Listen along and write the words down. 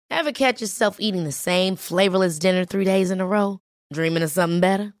Ever catch yourself eating the same flavorless dinner 3 days in a row? Dreaming of something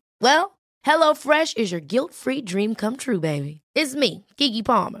better? Well, HelloFresh is your guilt-free dream come true, baby. It's me, Keke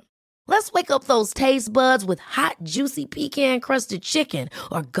Palmer. Let's wake up those taste buds with hot, juicy pecan-crusted chicken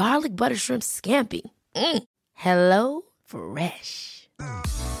or garlic butter shrimp scampi. Hello Fresh.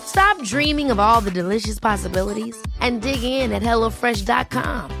 Stop dreaming of all the delicious possibilities and dig in at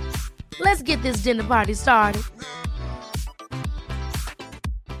HelloFresh.com. Let's get this dinner party started.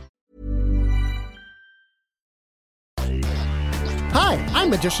 Hi, I'm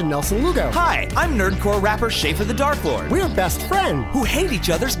magician Nelson Lugo. Hi, I'm nerdcore rapper Schaefer the Dark Lord. We're best friends who hate each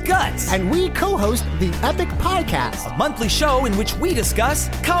other's guts. And we co-host the Epic Podcast, a monthly show in which we discuss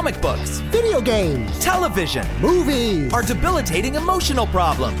comic books, video games, television, movies, our debilitating emotional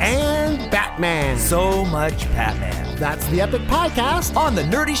problems, and Batman. So much Batman. That's the Epic Podcast on the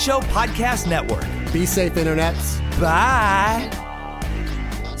Nerdy Show Podcast Network. Be safe, internets. Bye.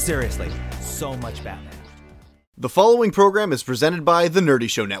 Seriously, so much Batman. The following program is presented by the Nerdy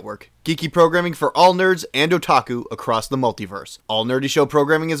Show Network, geeky programming for all nerds and otaku across the multiverse. All Nerdy Show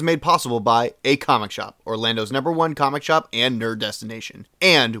programming is made possible by A Comic Shop, Orlando's #1 comic shop and nerd destination,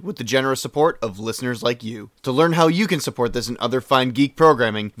 and with the generous support of listeners like you. To learn how you can support this and other fine geek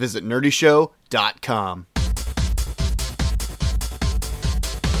programming, visit nerdyshow.com.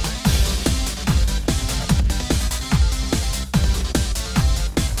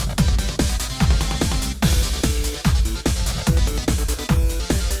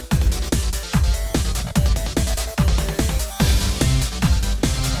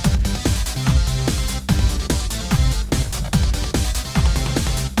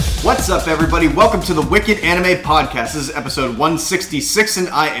 What's up, everybody? Welcome to the Wicked Anime Podcast. This is episode 166, and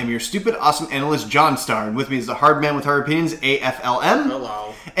I am your stupid, awesome analyst, John Starr. And with me is the hard man with hard opinions, AFLM.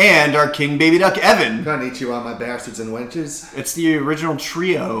 Hello. And our king baby duck, Evan. Konnichiwa, my bastards and wenches. It's the original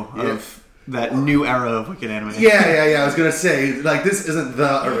trio of that new era of Wicked Anime. Yeah. I was going to say, like, this isn't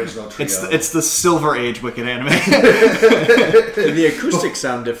the original trio. It's the Silver Age Wicked Anime. The acoustics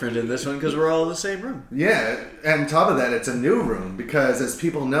sound different in this one because we're all in the same room. Yeah, and on top of that, it's a new room because, as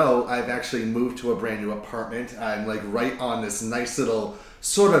people know, I've actually moved to a brand new apartment. I'm, like, right on this nice little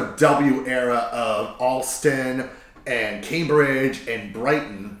sort of W era of Alston and Cambridge and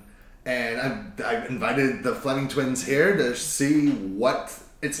Brighton. And I've invited the Fleming twins here to see what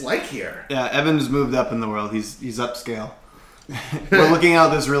it's like here. Yeah, Evan's moved up in the world. He's upscale. We're looking out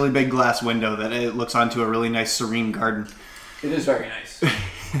this really big glass window that it looks onto a really nice serene garden. It is very nice.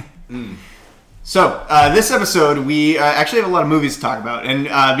 So, this episode, we actually have a lot of movies to talk about. And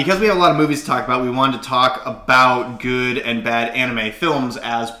because we have a lot of movies to talk about, we wanted to talk about good and bad anime films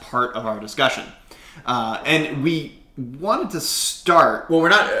as part of our discussion. And we wanted to start... Well, we're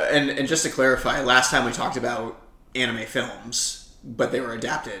not... And just to clarify, last time we talked about anime films... But they were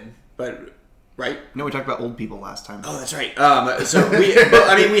adapted, right? No, we talked about old people last time. Oh, that's right.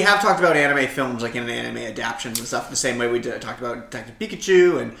 We have talked about anime films, like in anime adaptations and stuff, the same way we talked about Detective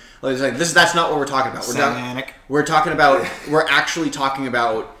Pikachu, and that's not what we're talking about. We're actually talking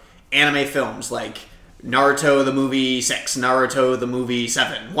about anime films, like Naruto the movie 6, Naruto the movie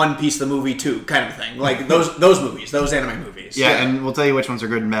 7, One Piece the movie 2, kind of thing. Like those movies, those anime movies. Yeah, and we'll tell you which ones are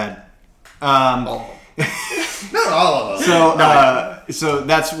good and bad. Not all of them. So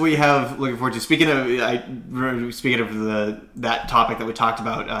that's what we have looking forward to. Speaking of that topic that we talked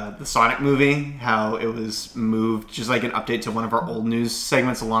about, the Sonic movie, how it was moved, just like an update to one of our old news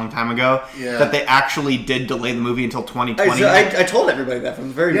segments a long time ago. Yeah. That they actually did delay the movie until 2020. I told everybody that from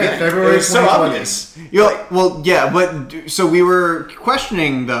the very beginning. February. It was so obvious. So we were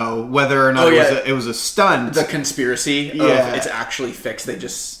questioning though whether or not it was a stunt. The conspiracy of it's actually fixed. They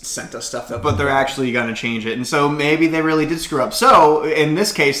just sent us stuff but they're actually going to change it, and so maybe they really did screw up. So in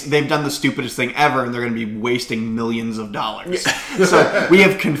this case, they've done the stupidest thing ever, and they're going to be wasting millions of dollars. So we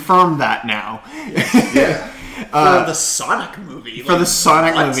have confirmed that now. Yeah. For the Sonic movie. For the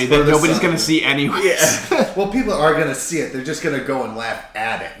Sonic movie that nobody's going to see anyways. Yeah. Well, people are going to see it. They're just going to go and laugh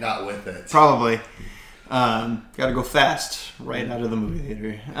at it, not with it. Probably. Got to go fast right out of the movie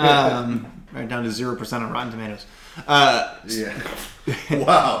theater. Right down to 0% on Rotten Tomatoes.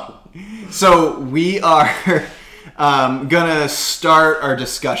 Wow. So we are gonna start our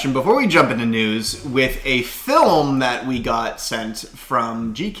discussion before we jump into news with a film that we got sent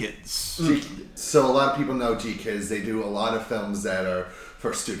from G-Kids. So a lot of people know G-Kids. They do a lot of films that are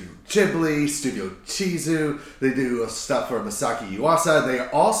for Studio Ghibli, Studio Chizu. They do stuff for Masaki Yuasa. They are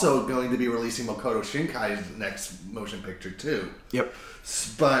also going to be releasing Makoto Shinkai's next motion picture too. Yep.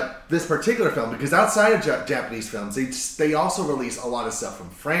 But this particular film, because outside of Japanese films, they also release a lot of stuff from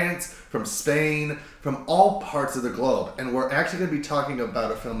France, from Spain, from all parts of the globe. And we're actually going to be talking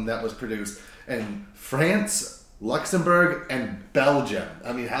about a film that was produced in France, Luxembourg, and Belgium.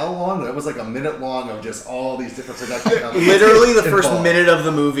 I mean, how long? That was like a minute long of just all these different production companies. Literally, the first involved. minute of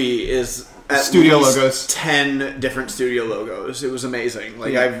the movie is at Studio least logos. 10 different studio logos. It was amazing.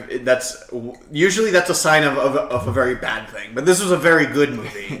 Like that's a sign of a very bad thing, but this was a very good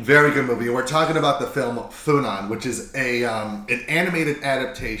movie. Very good movie. We're talking about the film Funan, which is an animated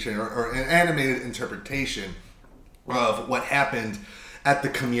adaptation or an animated interpretation of what happened at the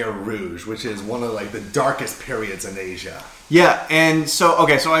Khmer Rouge, which is one of like the darkest periods in Asia. Yeah, and so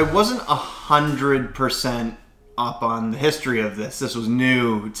I wasn't 100% up on the history of this. This was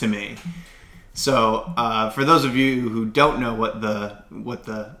new to me. So for those of you who don't know what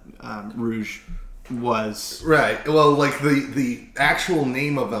the Rouge was, Right. Well, like the actual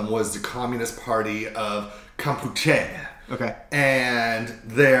name of them was the Communist Party of Kampuchea. okay, And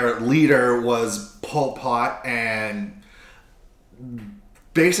their leader was Pol Pot, and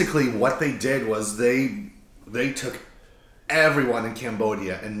basically what they did was they took everyone in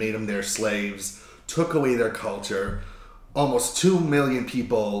Cambodia and made them their slaves, took away their culture. Almost 2 million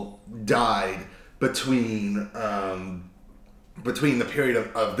people died between the period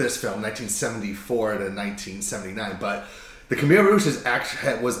of this film, 1974 to 1979. But the Khmer Rouge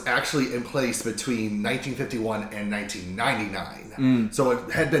was actually in place between 1951 and 1999. So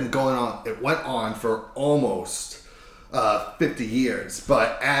it had been going on. It went on for almost 50 years.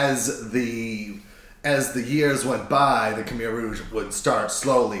 But as the years went by, the Khmer Rouge would start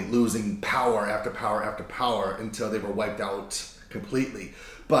slowly losing power after power after power until they were wiped out completely.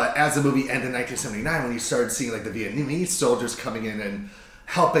 But as the movie ended in 1979, when you started seeing like the Vietnamese soldiers coming in and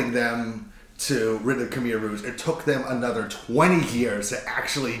helping them to rid of the Khmer Rouge, it took them another 20 years to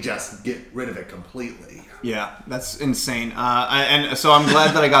actually just get rid of it completely. yeah, that's insane. And so I'm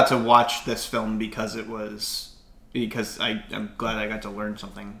glad that I got to watch this film because I'm glad I got to learn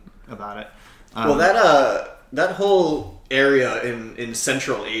something about it. Well, that whole area in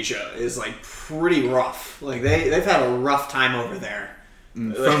Central Asia is like pretty rough. Like they've had a rough time over there.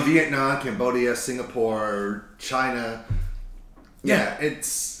 From Vietnam, Cambodia, Singapore, China. Yeah,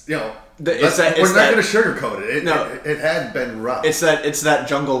 it's, we're not going to sugarcoat it. It had been rough. It's that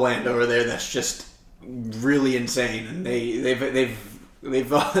jungle land over there that's just really insane, and they've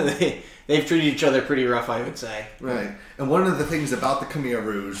treated each other pretty rough, I would say. Right. And one of the things about the Khmer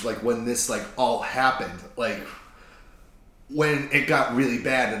Rouge, like when this like all happened, like when it got really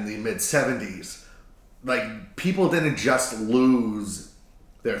bad in the mid-70s, like people didn't just lose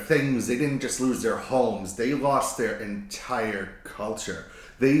their things, they didn't just lose their homes, they lost their entire culture.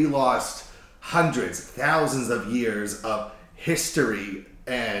 They lost hundreds, thousands of years of history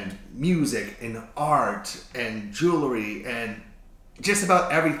and music and art and jewelry and just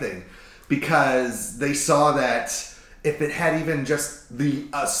about everything, because they saw that if it had even just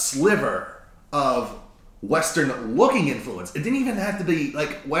a sliver of Western looking influence, it didn't even have to be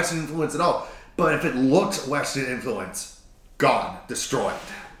like Western influence at all, but if it looked Western influence, gone, destroyed.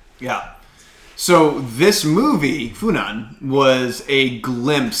 Yeah. So this movie, Funan, was a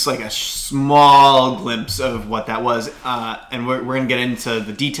glimpse, like a small glimpse of what that was. And we're going to get into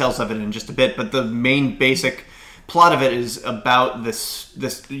the details of it in just a bit. But the main basic plot of it is about this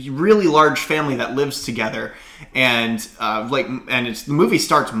really large family that lives together. And the movie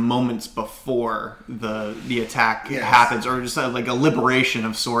starts moments before the attack happens, or just like a liberation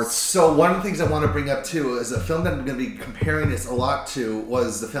of sorts. So one of the things I want to bring up too is a film that I'm going to be comparing this a lot to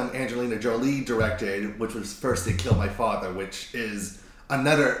was the film Angelina Jolie directed, which was First They Killed My Father, which is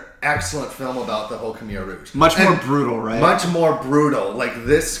another excellent film about the whole Khmer Rouge. Much more brutal, right? Much more brutal. Like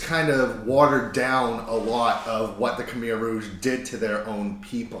this kind of watered down a lot of what the Khmer Rouge did to their own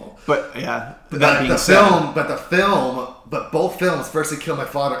people. But yeah, But both films, First They Killed My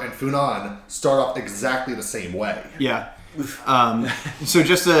Father and Funan, start off exactly the same way. Yeah. So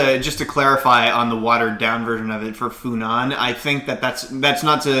just to clarify on the watered down version of it for Funan, I think that's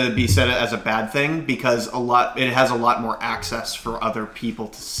not to be said as a bad thing, because it has a lot more access for other people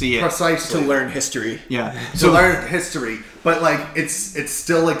to see it. Precisely. To learn history. Yeah. To learn history. But like it's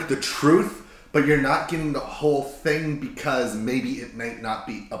still like the truth, but you're not getting the whole thing because maybe it might not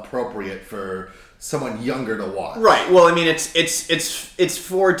be appropriate for someone younger to watch. Right. Well, I mean, it's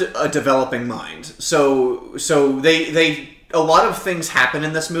for a developing mind. So they a lot of things happen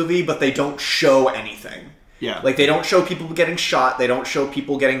in this movie, but they don't show anything. Yeah. Like, they don't show people getting shot. They don't show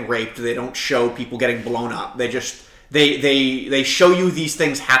people getting raped. They don't show people getting blown up. They just... They show you these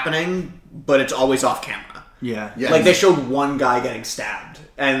things happening, but it's always off camera. Yeah. Like, they showed one guy getting stabbed.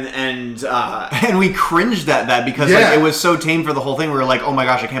 And we cringed at that because like, it was so tame for the whole thing. We were like, oh my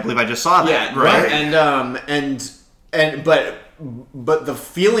gosh, I can't believe I just saw that. Yeah, right. But the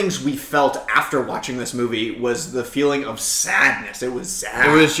feelings we felt after watching this movie was the feeling of sadness. It was sad.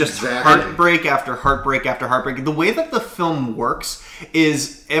 It was just heartbreak after heartbreak after heartbreak. The way that the film works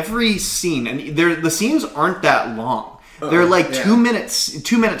is every scene, and the scenes aren't that long. They're like 2 minutes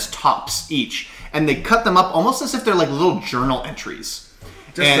tops each, and they cut them up almost as if they're like little journal entries.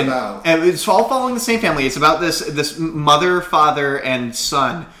 And it's all following the same family. It's about this mother, father, and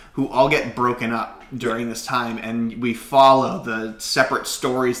son who all get broken up during this time, and we follow the separate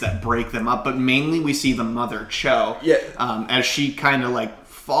stories that break them up, but mainly we see the mother, Cho, as she kind of like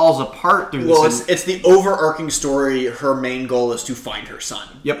falls apart through this. Well, it's the overarching story. Her main goal is to find her son.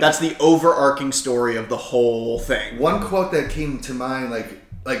 Yep. That's the overarching story of the whole thing. One quote that came to mind,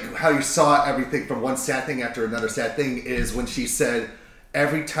 like how you saw everything from one sad thing after another sad thing, is when she said,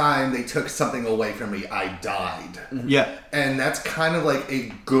 every time they took something away from me, I died. Yeah. And that's kind of like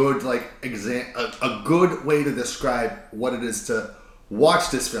a good a good way to describe what it is to watch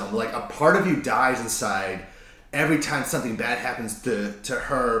this film. Like, a part of you dies inside every time something bad happens to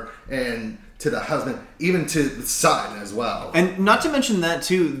her and to the husband, even to the son as well. And not to mention that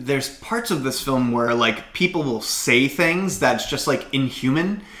too, there's parts of this film where like people will say things that's just like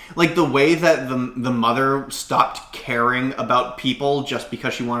inhuman. Like the way that the mother stopped caring about people just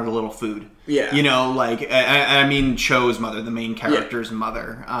because she wanted a little food. Yeah. You know, like, I mean Cho's mother, the main character's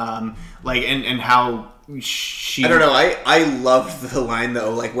mother. Like, and how she... I don't know, I loved the line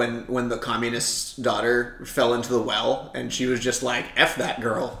though, like when the communist's daughter fell into the well and she was just like, F that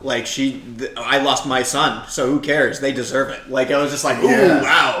girl. Like, I lost my son, so who cares? They deserve it. Like, I was just like, ooh,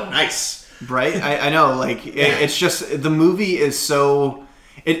 wow, nice. Right? I know, like, it's just, the movie is so...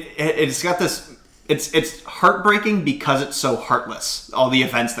 It's got this... It's heartbreaking because it's so heartless, all the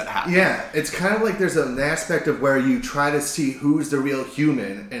events that happen. Yeah, it's kind of like there's an aspect of where you try to see who's the real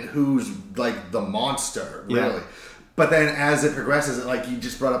human and who's, like, the monster, really. Yeah. But then as it progresses, like you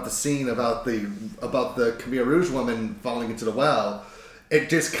just brought up the scene about the Khmer Rouge woman falling into the well, it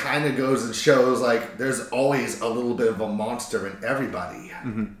just kind of goes and shows, like, there's always a little bit of a monster in everybody.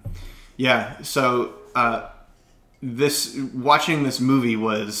 Mm-hmm. Yeah, so watching this movie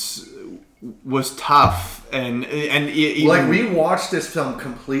was tough, and even, like, we watched this film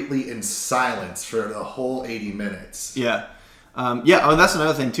completely in silence for the whole 80 minutes. Yeah. That's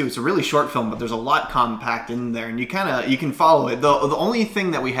another thing too. It's a really short film, but there's a lot compact in there, and you can follow it. The only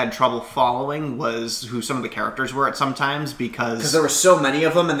thing that we had trouble following was who some of the characters were at some times, because there were so many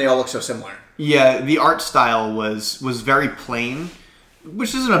of them and they all look so similar. Yeah, the art style was very plain,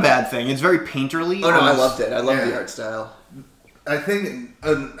 which isn't a bad thing. It's very painterly. Oh no, I loved it. I loved the art style. I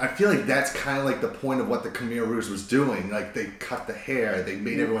feel like that's kind of like the point of what the Khmer Rouge was doing. Like, they cut the hair, they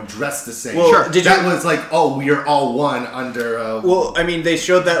made everyone dress the same. Well, sure. Was like, oh, we are all one under. Well, I mean, they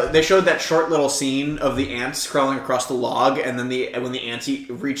showed that short little scene of the ants crawling across the log, and then when the ants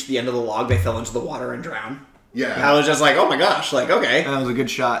reached the end of the log, they fell into the water and drowned. Yeah, I was just like, oh my gosh, like, okay, that was a good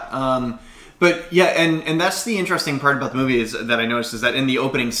shot. But yeah, and that's the interesting part about the movie is that I noticed is that in the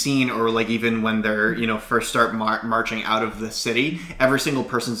opening scene, or like even when they're first start marching out of the city, every single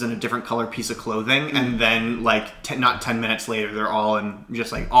person's in a different color piece of clothing, and then like not 10 minutes later, they're all in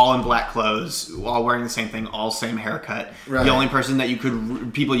black clothes, all wearing the same thing, all same haircut. Right. The only person that you could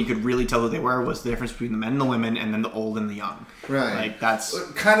really tell who they were was the difference between the men and the women, and then the old and the young. Right. Like, that's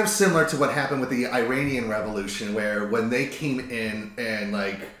kind of similar to what happened with the Iranian Revolution, where when they came in and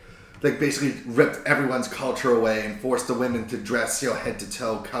like basically ripped everyone's culture away and forced the women to dress, head to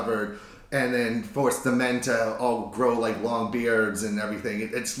toe covered, and then forced the men to all grow like long beards and everything.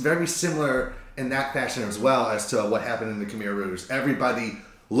 It's very similar in that fashion as well as to what happened in the Khmer Rouge. Everybody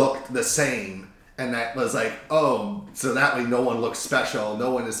looked the same, and that was like, oh, so that way no one looks special. No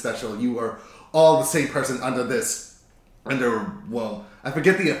one is special. You are all the same person well, I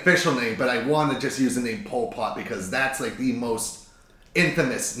forget the official name, but I want to just use the name Pol Pot because that's like the most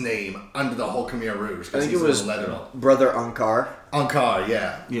infamous name under the whole Khmer Rouge. I think it was Brother Angkar. Angkar,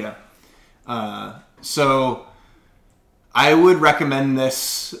 yeah. Yeah. So I would recommend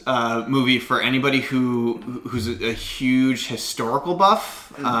this movie for anybody who's a huge historical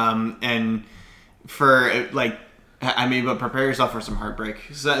buff, and for like, but prepare yourself for some heartbreak.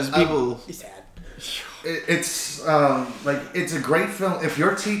 So as people, sad. It's it's a great film. If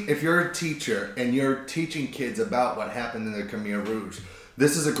you're a teacher and you're teaching kids about what happened in the Khmer Rouge,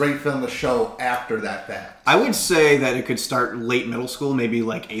 this is a great film to show after that fact. I would say that it could start late middle school, maybe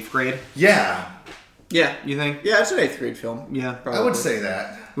like 8th grade. Yeah, Yeah. You think? Yeah, it's an 8th grade film. Yeah. I would say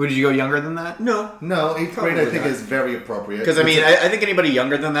that. Would you go younger than that? No. No, 8th grade I Probably think not. is very appropriate. Because, I mean, I think anybody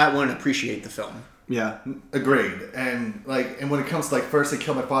younger than that wouldn't appreciate the film. Yeah. Agreed. And when it comes to like First They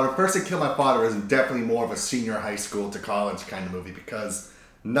Kill My Father is definitely more of a senior high school to college kind of movie because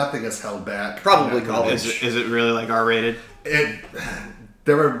nothing is held back. Probably in that college. movie. Is it really like R-rated?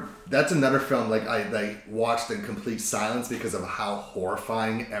 That's another film like I watched in complete silence because of how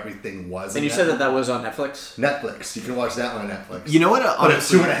horrifying everything was. And you said that was on Netflix? Netflix. You can watch that one on Netflix. You know what? But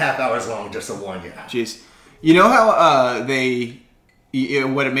it's Honestly, 2.5 hours long, just to warn you. Jeez. You know how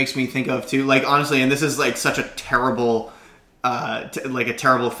what it makes me think of too? Like honestly, and this is like such a terrible a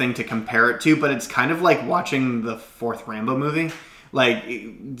terrible thing to compare it to, but it's kind of like watching the 4th Rambo movie. Like,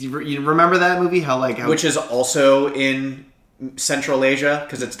 you remember that movie? Which is also in Central Asia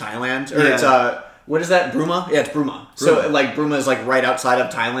because it's Thailand, or Yeah. it's what is that? Burma? Yeah, it's Burma. So like Burma is like right outside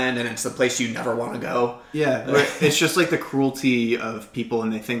of Thailand, and it's the place you never want to go. Yeah, it's just like the cruelty of people,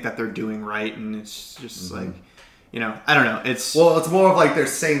 and they think that they're doing right, and it's just like, I don't know. It's more of like they're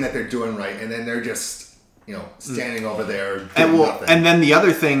saying that they're doing right, and then they're just standing over there doing nothing. And then the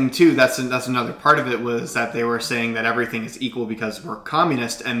other thing too, that's another part of it, was that they were saying that everything is equal because we're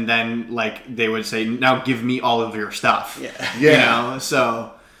communist, and then like they would say, now give me all of your stuff. Yeah.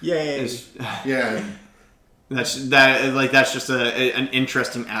 So Yay. Yeah. That's just an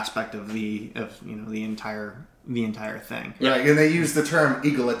interesting aspect of the entire thing. Right, and they use the term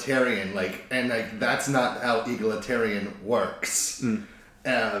egalitarian, that's not how egalitarian works.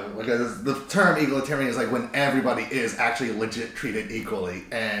 Because the term egalitarian is like when everybody is actually legit treated equally,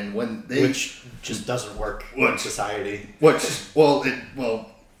 and when they Which just doesn't work in society.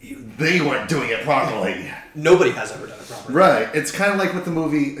 they weren't doing it properly. Nobody has ever done it properly. Right, it's kind of like with the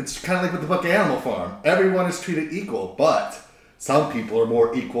movie. It's kind of like with the book Animal Farm. Everyone is treated equal, but some people are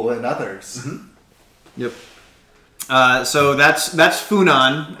more equal than others. Mm-hmm. Yep. So that's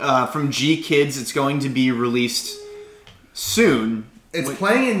Funan from G Kids. It's going to be released soon. It's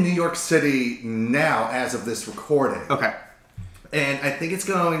playing in New York City now as of this recording. Okay. And I think it's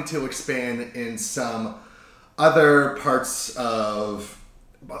going to expand in some other parts of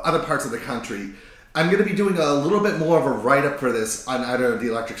the country. I'm going to be doing a little bit more of a write-up for this on either the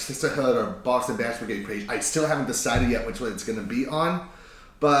Electric Sisterhood or Boston Bash Brigade page. I still haven't decided yet which one it's going to be on.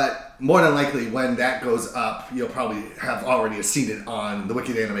 But more than likely, when that goes up, you'll probably have already seen it on the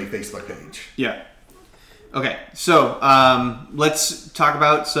Wicked Anime Facebook page. Yeah. Okay, so let's talk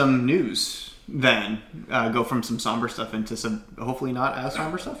about some news then. Go from some somber stuff into some hopefully not as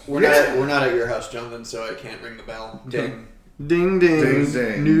somber stuff. We're not at your house, Jonathan, so I can't ring the bell. Ding. Ding ding. Ding,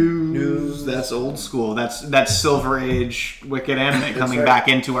 ding. News. That's old school. That's Silver Age Wicked Anime coming back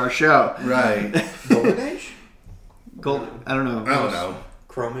into our show. Right. Golden Age? I don't know. I don't know.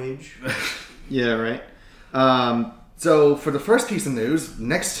 Chrome Age? Yeah, right. So, for the first piece of news,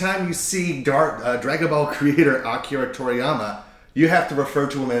 next time you see Dragon Ball creator Akira Toriyama, you have to refer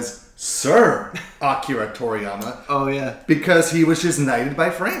to him as Sir Akira Toriyama. Oh, yeah. Because he was just knighted by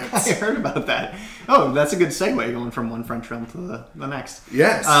France. I heard about that. Oh, that's a good segue going from one French film to the next.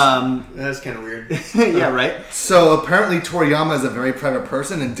 Yes. That's kind of weird. Yeah, right? So, apparently Toriyama is a very private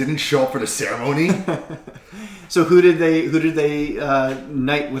person and didn't show up for the ceremony. So who did they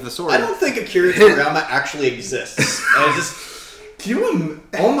knight with a sword? I don't think Akira Toriyama actually exists.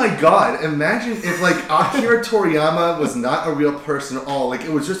 Oh my god, imagine if Akira Toriyama was not a real person at all. It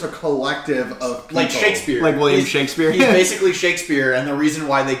was just a collective of people. Like Shakespeare. Like William Shakespeare? He's basically Shakespeare, and the reason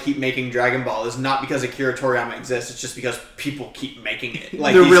why they keep making Dragon Ball is not because Akira Toriyama exists, it's just because people keep making it.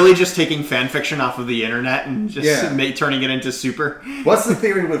 They're really just taking fan fiction off of the internet and just turning it into super. What's the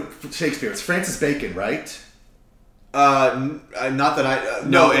theory with Shakespeare? It's Francis Bacon, right? Not that I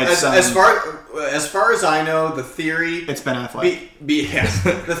no. It's as far as I know, the theory it's Ben Affleck. Yes,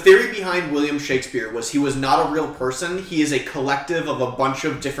 the theory behind William Shakespeare was he was not a real person. He is a collective of a bunch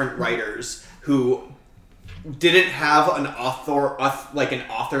of different writers who didn't have an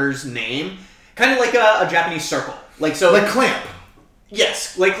author's name, kind of like a Japanese circle, like Clamp.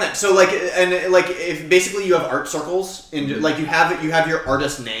 Yes, like Clamp. So if basically you have art circles and you have your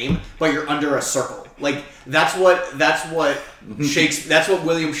artist name, but you're under a circle. That's what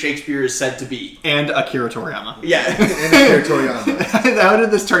William Shakespeare is said to be. And Akira Toriyama. Yeah. And Akira Toriyama. How did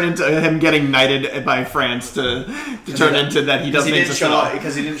this turn into him getting knighted by France to turn into that he doesn't exist at all?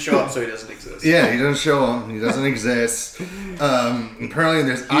 Because he didn't show up, so he doesn't exist. Yeah, he doesn't show up. He doesn't exist. Apparently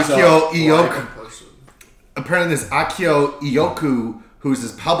there's Akio Ioku. Apparently there's Akio Ioku, who's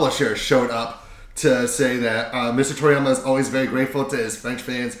his publisher, showed up to say that Mr. Toriyama is always very grateful to his French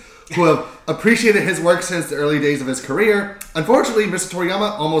fans who have appreciated his work since the early days of his career. Unfortunately, Mr.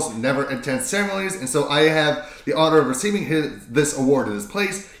 Toriyama almost never attends ceremonies, and so I have the honor of receiving this award in his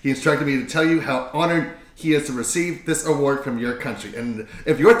place. He instructed me to tell you how honored he is to receive this award from your country. And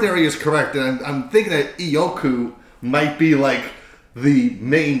if your theory is correct, then I'm thinking that Ioku might be like the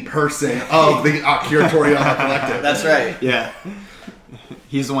main person of the Akira Toriyama collective. That's right. Yeah.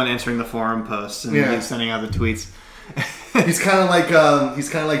 He's the one answering the forum posts and he's sending out the tweets. He's kind of like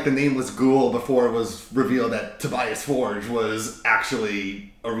the nameless ghoul before it was revealed that Tobias Forge was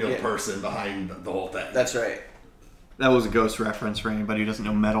actually a real person behind the whole thing. That's right. That was a Ghost reference for anybody who doesn't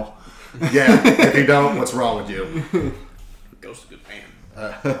know metal. Yeah, if you don't, what's wrong with you? Ghost is a good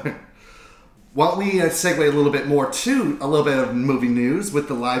man. Why don't we segue a little bit more to a little bit of movie news with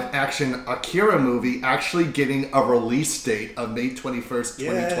the live-action Akira movie actually getting a release date of May 21st,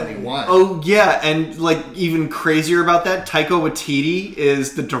 2021. Oh, yeah, and like even crazier about that, Taika Waititi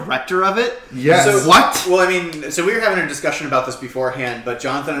is the director of it. Yes. So, what? Well, I mean, so we were having a discussion about this beforehand, but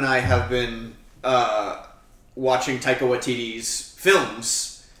Jonathan and I have been watching Taika Waititi's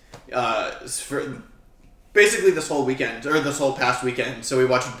films for basically this whole weekend, or this whole past weekend. So we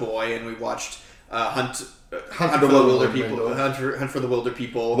watched Boy, and we watched Hunt for the Wilder People. Hunt for the Wilder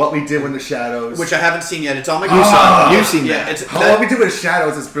People. What We Did in the Shadows. Which I haven't seen yet. It's on my You've seen that. What We Did with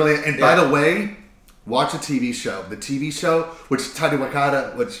Shadows is brilliant. And by the way, watch a TV show. The TV show, which Tadeu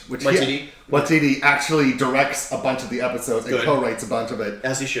Wakata, Waititi actually directs a bunch of the episodes and co-writes a bunch of it.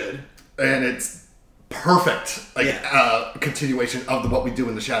 As he should. And it's perfect continuation of the What We Do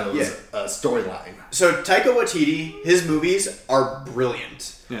in the Shadows storyline. So Taika Waititi, his movies are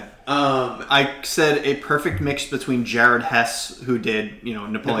brilliant. Yeah. I said a perfect mix between Jared Hess, who did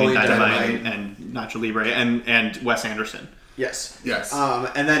Napoleon Dynamite and Nacho Libre, and Wes Anderson. Yes.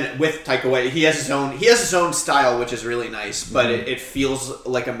 And then with Taika Waititi, he has his own style, which is really nice, but it feels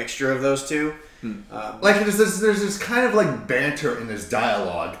like a mixture of those two. There's this kind of like banter in his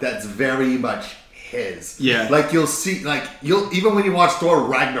dialogue that's very much his. Yeah. Like you'll see, even when you watch Thor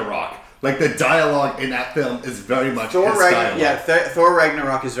Ragnarok, like the dialogue in that film is very much his dialogue. Yeah, Thor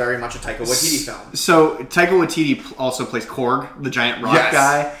Ragnarok is very much a Taika Waititi film. So Taika Waititi also plays Korg, the giant rock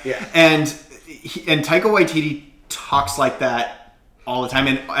guy. Yeah. And Taika Waititi talks like that all the time,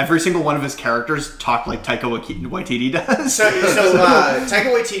 and every single one of his characters talk like Taika Waititi does. So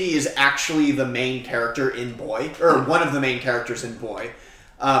Taika Waititi is actually the main character in Boy, or one of the main characters in Boy.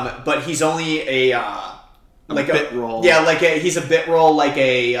 But he's only a bit role. Yeah, he's a bit role, like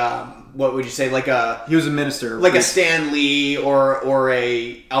a what would you say? He was a minister, like a Stan Lee or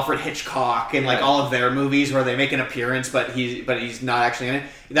a Alfred Hitchcock in all of their movies where they make an appearance, but he's not actually in it.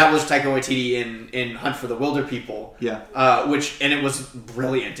 That was Taika Waititi in Hunt for the Wilder People. Yeah. And it was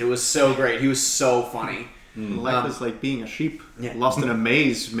brilliant. It was so great. He was so funny. Life is like being a sheep lost in a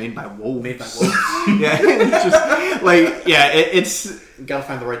maze made by wolves. Yeah, it's just it's you gotta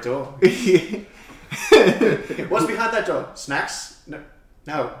find the right door. What's behind that door? Snacks?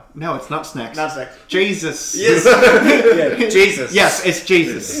 No, it's not snacks. Not snacks. Jesus. Yes. Jesus. Yes, it's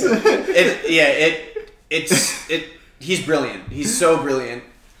Jesus. He's brilliant. He's so brilliant.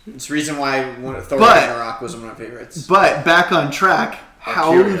 It's the reason why Thor Ragnarok was one of my favorites. But back on track.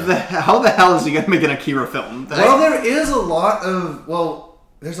 How the hell is he going to make an Akira film? There's a lot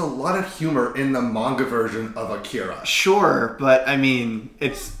of humor in the manga version of Akira. Sure, but I mean,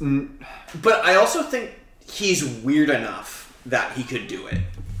 it's... But I also think he's weird enough that he could do it.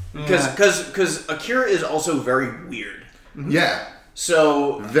 Because Akira is also very weird. Yeah.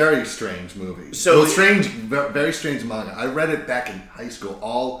 So... Very strange movie. Very strange manga. I read it back in high school.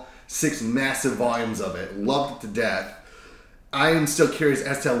 All 6 massive volumes of it. Loved it to death. I am still curious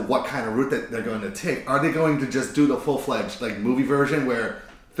as to what kind of route that they're going to take. Are they going to just do the full-fledged movie version where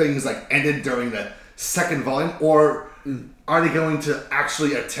things ended during the second volume, or are they going to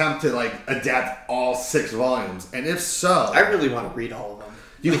actually attempt to adapt all 6 volumes? And if so, I really want to read all of them.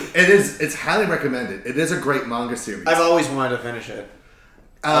 It's highly recommended. It is a great manga series. I've always wanted to finish it.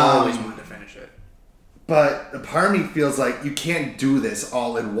 But a part of me feels like you can't do this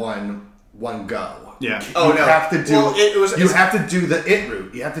all in one go. Yeah. You have to do. You have to do the It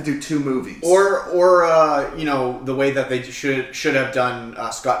route. You have to do 2 movies. Or the way that they should have done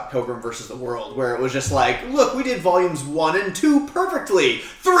Scott Pilgrim versus the World, where it was just look, we did volumes 1 and 2 perfectly,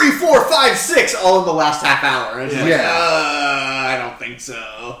 3, 4, 5, 6, all in the last half hour. And it's I don't think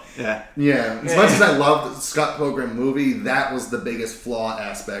so. Yeah. As much as I loved the Scott Pilgrim movie, that was the biggest flaw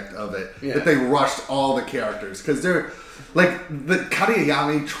aspect of it. Yeah. That they rushed all the characters because they're the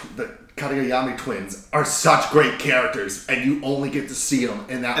Katagayami twins are such great characters, and you only get to see them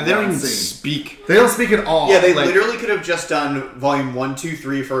in that And they don't one even scene. speak. They don't speak at all. Yeah, they Like- literally could have just done volume 1, 2,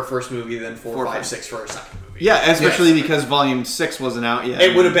 3 for a first movie, then 4, 5, 6 for a second movie. Yeah, especially because Volume 6 wasn't out yet.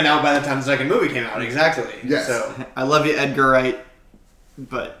 It would have been out by the time the second movie came out, exactly. Yes. So, I love you, Edgar Wright,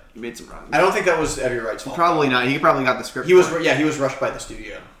 but you made some wrong. I don't think that was Edgar Wright's fault. Probably not. He probably got the script. He was, for it. yeah, he was rushed by the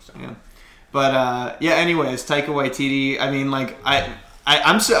studio. So. Yeah. But yeah. Anyways, Taika Waititi. I mean, like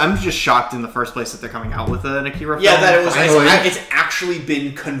I'm just shocked in the first place that they're coming out with an Akira Yeah, film. that it was. Finally. It's actually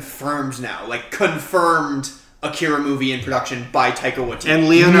been confirmed now, like confirmed Akira movie in production by Taika Waititi. And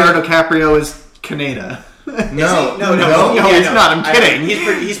Leonardo DiCaprio is Kaneda. No, no, he's not, I'm kidding.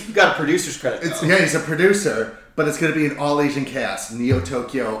 He's got a producer's credit. It's, though. yeah, he's a producer, but it's going to be an all-Asian cast. Neo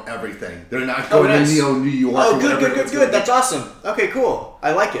Tokyo, everything. They're not going nice. to Neo New York. Oh, or good, whatever good, it's good, gonna good. That's awesome. Okay, cool.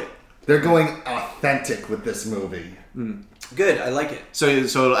 I like it. be. They're going authentic with this movie. Good, I like it. So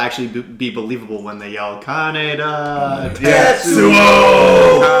it'll actually be believable when they yell Kaneda, Tetsuo!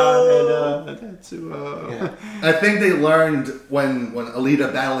 Kaneda, Tetsuo. Yeah. I think they learned when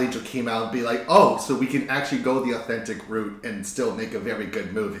Alita Battle Angel came out and be like, oh, so we can actually go the authentic route and still make a very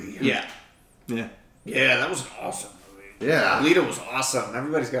good movie. Yeah. Yeah. Yeah, that was an awesome movie. Yeah. Alita was awesome.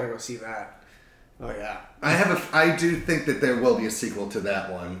 Everybody's got to go see that. Oh, yeah. I do think that there will be a sequel to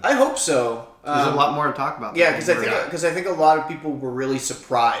that one. I hope so. There's a lot more to talk about. Yeah, because I think a lot of people were really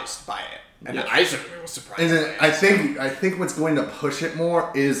surprised by it. And I certainly was surprised And by then it. I think what's going to push it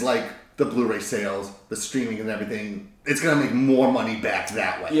more is like the Blu-ray sales, the streaming and everything. It's going to make more money back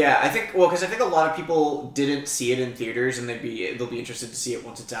that way. Yeah, I think a lot of people didn't see it in theaters, and they'll be interested to see it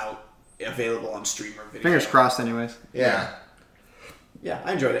once it's out, available on stream or video. Fingers crossed, anyways. Yeah. Yeah,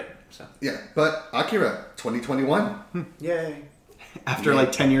 I enjoyed it. So Yeah. But Akira 2021. yay. After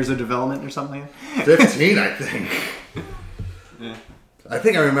like 10 years of development or something. 15, I think. I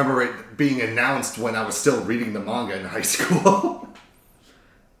think I remember it being announced when I was still reading the manga in high school.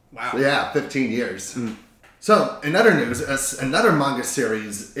 Wow. Yeah, 15 years. So, in other news, another manga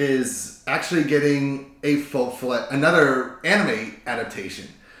series is actually getting a another anime adaptation.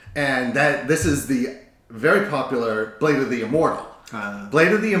 And this is the very popular Blade of the Immortal.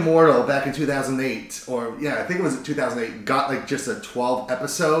 Blade of the Immortal back in 2008, I think it was 2008, got like just a 12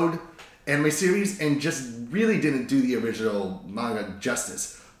 episode anime series and just really didn't do the original manga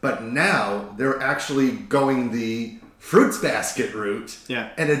justice. But now they're actually going the Fruits Basket route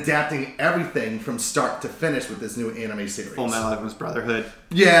and adapting everything from start to finish with this new anime series. Full Metal Alchemist Brotherhood.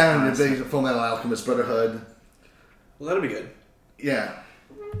 Yeah, and the Full Metal Alchemist Brotherhood. Well, that'll be good. Yeah.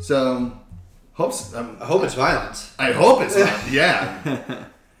 So, I hope it's violence. I hope it's not. Yeah.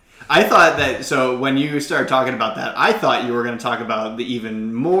 I thought that, so when you started talking about that, I thought you were going to talk about the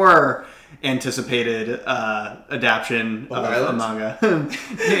even more anticipated adaptation of a manga.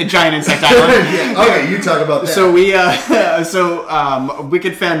 Giant Insect Island. Yeah. Okay, you talk about that. So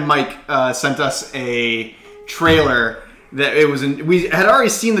Wicked Fan Mike sent us a trailer that it was we had already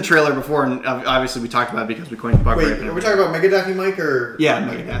seen the trailer before, and obviously we talked about it because we coined Bug Wait, Rape. are we talking about Mega Daffy Mike or? Yeah,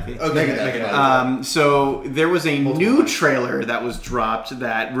 Mega Daffy. Okay, Mega Daffy. So there was a new trailer that was dropped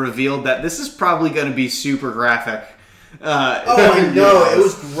that revealed that this is probably going to be super graphic. Oh, I know. It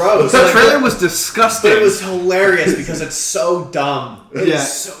was gross. The trailer was disgusting. But it was hilarious because it's so dumb. It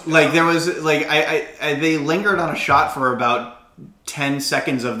is so dumb. Like there was like I they lingered on a shot for about 10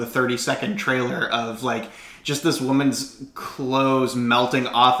 seconds of the 30-second trailer of like just this woman's clothes melting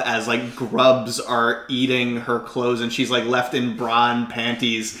off as like grubs are eating her clothes, and she's like left in bra and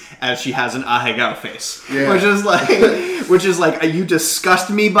panties as she has an ahegao face, which is like you disgust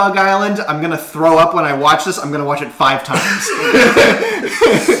me, Bug Island. I'm gonna throw up when I watch this. I'm gonna watch it 5 times.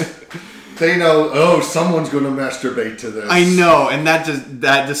 They know, someone's going to masturbate to this. I know, and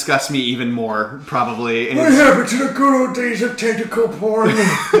that disgusts me even more, probably. What happened to the good old days of tentacle porn?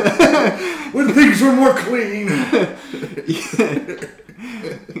 When things were more clean.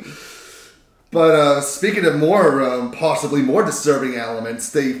 But speaking of more, possibly more disturbing elements,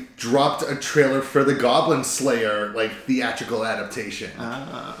 they dropped a trailer for the Goblin Slayer, theatrical adaptation.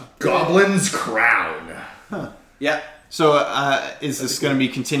 Goblin's Crown. Yeah. So, is this going to be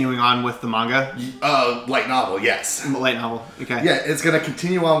continuing on with the manga? Light novel, yes. Light novel, okay. Yeah, it's going to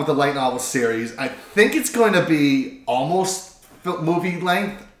continue on with the light novel series. I think it's going to be almost movie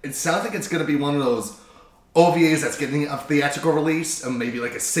length. It sounds like it's going to be one of those OVAs that's getting a theatrical release, and maybe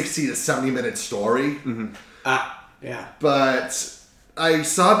like a 60 to 70 minute story. Mm-hmm. Yeah. But I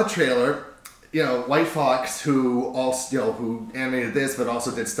saw the trailer. White Fox, who also who animated this, but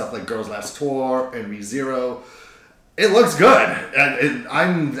also did stuff like Girls Last Tour and ReZero. It looks good, and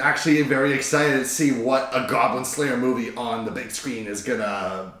I'm actually very excited to see what a Goblin Slayer movie on the big screen is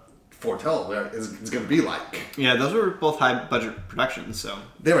gonna foretell is going to be like. Yeah, those were both high budget productions, so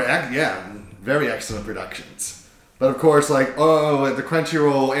They were, very excellent productions. But of course, like, at the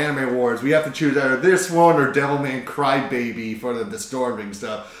Crunchyroll Anime Awards, we have to choose either this one or Devilman Crybaby for the Storming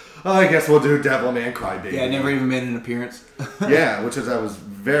stuff. Oh, I guess we'll do Devilman Crybaby. yeah, it never even made an appearance. Yeah, which I was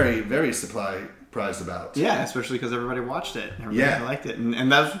very, very surprised about. Yeah, especially because everybody watched it. Everybody liked it.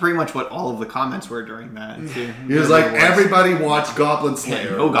 And that was pretty much what all of the comments were during that. Too. He was like, everybody watch Goblin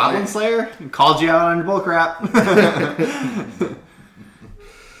Slayer. Oh, Goblin Slayer? Called you out on your bullcrap.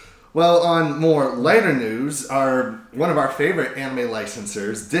 Well, on more lighter news, one of our favorite anime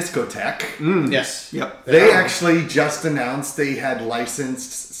licensors, Discotek, Yes. Yep. they actually just announced they had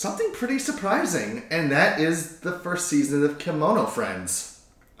licensed something pretty surprising, and that is the first season of Kimono Friends.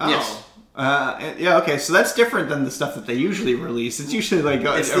 Oh. Yes. Yeah, okay, so that's different than the stuff that they usually release. It's usually like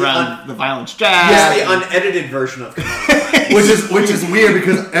It's the around the violence jazz. It's the unedited version of Kimono. which is weird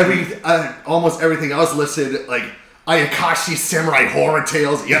because almost everything else listed, like Ayakashi Samurai Horror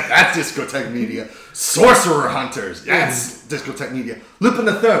Tales, yep, that's Discotek Media. Sorcerer Hunters, yes, Discotek Media. Lupin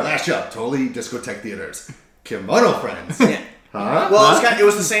the Third, last job, totally Discotek Theaters. Kimono Friends. Yeah. Huh? Well, it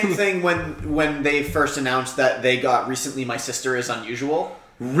was the same thing when they first announced that they got recently My Sister Is Unusual.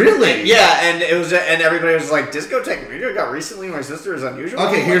 Really? Yeah, and it was, and everybody was like, Discotek Media got recently My Sister Is Unusual.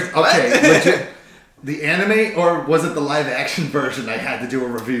 Okay, What? legit. The anime, or was it the live action version I had to do a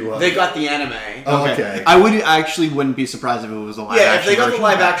review of? They got the anime. Oh, okay. I actually wouldn't be surprised if it was a live Yeah, action if they got version. the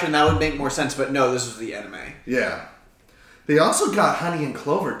live action, that would make more sense. But no, this was the anime. Yeah. They also got Honey and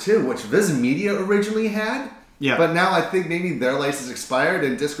Clover, too, which Viz Media originally had. Yeah. But now I think maybe their license expired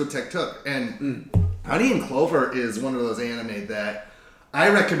and Discotek took. And Honey and Clover is one of those anime that I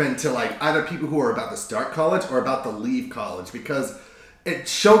recommend to like either people who are about to start college or about to leave college, because it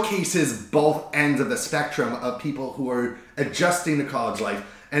showcases both ends of the spectrum of people who are adjusting to college life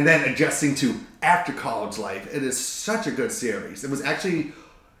and then adjusting to after college life. It is such a good series. It was actually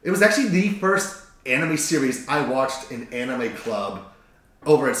the first anime series I watched in Anime Club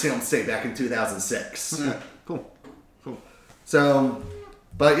over at Salem State back in 2006. Cool. So,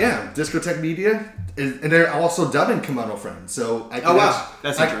 but yeah, Discotek Media, and they're also dubbing Kimono Friends. So I can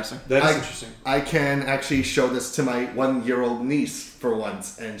That's interesting. That is I- interesting. I can actually show this to my 1-year-old niece for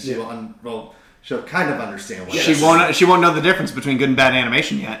once, and she will she'll kind of understand what She won't know the difference between good and bad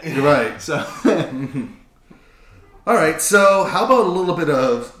animation yet. You're right. So All right, so how about a little bit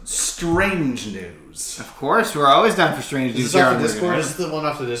of strange news? of course, we're always down for strange news Is this here off on the Discord? Discord. This is the one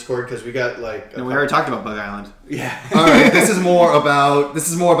off the Discord because we got like. We already talked about Bug Island. Yeah. All right, this is more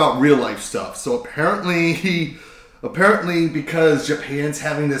about real life stuff. So apparently because Japan's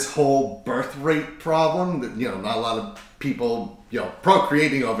having this whole birth rate problem, that not a lot of people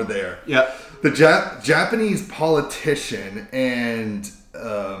procreating over there. Yep. The Japanese politician and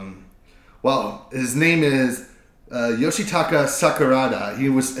his name is Yoshitaka Sakurada. He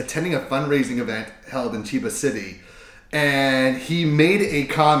was attending a fundraising event held in Chiba City, and he made a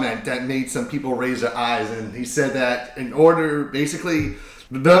comment that made some people raise their eyes. And he said that basically,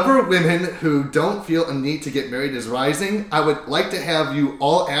 the number of women who don't feel a need to get married is rising. I would like to have you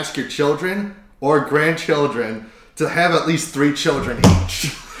all ask your children or grandchildren to have at least 3 children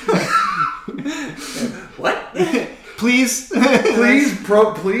each. What? Please,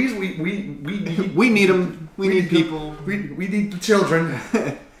 Please, we we need them. We need people. We need the children.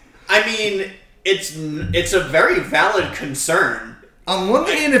 I mean, it's a very valid concern. On one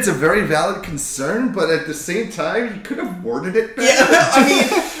hand, it's a very valid concern, but at the same time, you could have worded it better.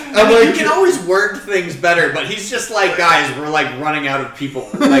 Yeah, I mean, you can always word things better, but he's just like, guys, we're like running out of people.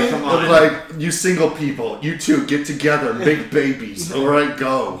 Like, come on. Like, you single people, you two get together, make babies. All right,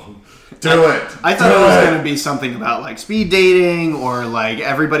 go. Do it. I thought it was going to be something about like speed dating or like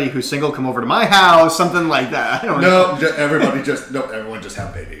everybody who's single come over to my house, something like that. I don't know. Everyone just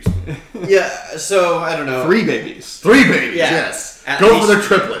have babies. Yeah, so I don't know. 3 babies. 3 babies, Yeah. yes. At Go least- for the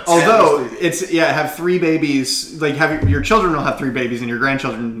triplets. Although have 3 babies. Like your children will have 3 babies, and your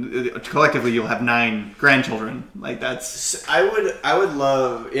grandchildren collectively you'll have 9 grandchildren. Like that's. I would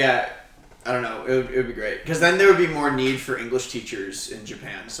love, I don't know, it would be great. Because then there would be more need for English teachers in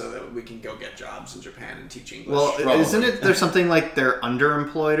Japan so that we can go get jobs in Japan and teach English. Well, Probably. isn't it? There's something like they're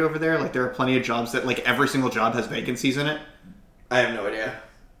underemployed over there. Like there are plenty of jobs that like every single job has vacancies in it. I have no idea.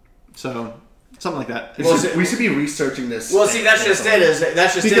 So something like that. We should be researching this. Well, see, that's just it.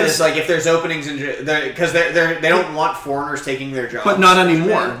 Because- Is like if there's openings in because they don't want foreigners taking their jobs. But not in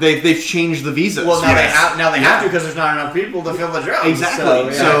anymore. Japan. They've changed the visas. Well, now Yes. they have to because there's not enough people to fill the jobs.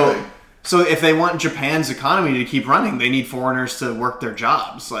 Exactly. So, So if they want Japan's economy to keep running, they need foreigners to work their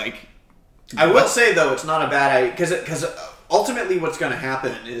jobs. I will say though, it's not a bad idea because ultimately what's going to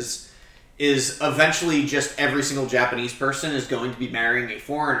happen is is eventually just every single Japanese person is going to be marrying a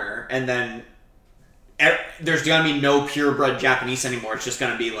foreigner, and then there's going to be no purebred Japanese anymore. It's just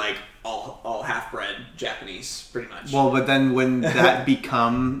going to be like all half-bred Japanese, pretty much. Well, but then wouldn't that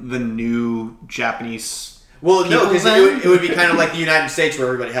become the new Japanese? Well, no, because it would be kind of like the United States where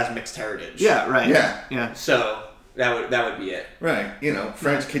everybody has mixed heritage. Yeah, right. Yeah. So that would be it. Right.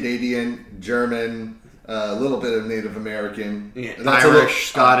 French, Canadian, German, a little bit of Native American. Yeah. Irish,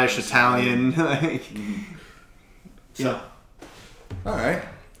 Scottish, Italian. So. All right.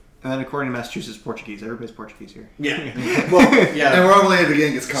 And then according to Massachusetts, Portuguese. Everybody's Portuguese here. Yeah. Well, yeah. And we're all related to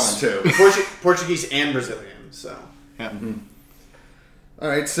Genghis Khan, too. Portuguese and Brazilian, so. Yeah. Mm-hmm. All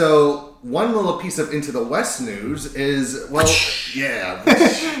right, so one little piece of Into the West news is,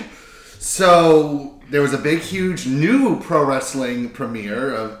 so there was a big, huge new pro wrestling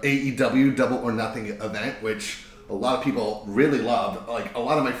premiere of AEW Double or Nothing event, which a lot of people really loved. Like, a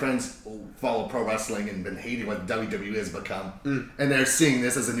lot of my friends follow pro wrestling and been hating what WWE has become. And they're seeing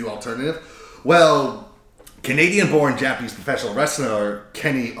this as a new alternative. Well, Canadian-born Japanese professional wrestler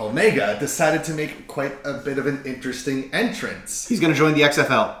Kenny Omega decided to make quite a bit of an interesting entrance. He's going to join the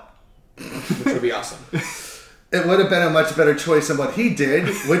XFL. Which would be awesome. It would have been a much better choice than what he did,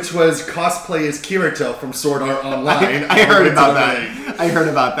 which was cosplay as Kirito from Sword Art Online. I heard about that.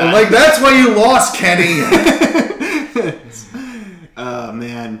 I'm like, that's why you lost, Kenny! Oh,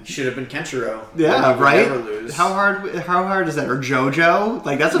 man. Should have been Kenshiro. Yeah, right? Never lose. How hard is that? Or JoJo?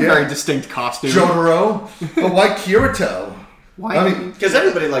 Like, that's a very distinct costume. Jotaro? But why Kirito? Why? I mean, Because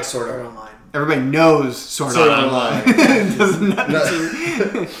everybody likes Sword Art Online. Everybody knows Sword Art Online.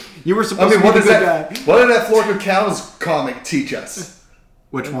 You were supposed to be the good guy. What did that Florida Cows comic teach us?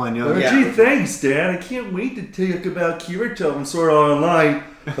 Which one? Gee, thanks, Dad. I can't wait to talk about Kirito and Sword Art Online.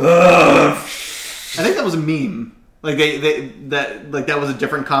 I think that was a meme. Like that was a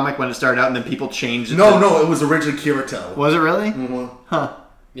different comic when it started out, and then people changed it. No, it was originally Kirito. Was it really? Mm-hmm. Huh.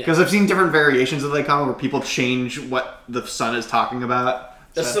 Because I've seen different variations of that comic where people change what the son is talking about.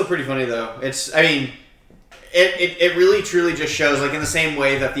 That's still pretty funny, though. It really truly just shows, like, in the same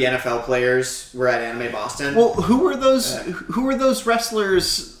way that the NFL players were at Anime Boston. Well, who were those? Who were those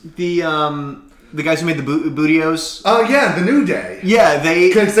wrestlers? The guys who made the Bootios? Oh, yeah, the New Day. Yeah,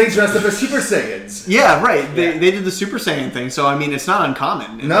 because they dressed up as Super Saiyans. Yeah, right. They did the Super Saiyan thing, so I mean, it's not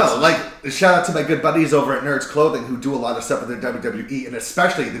uncommon. No, like, shout out to my good buddies over at Nerds Clothing who do a lot of stuff with their WWE, and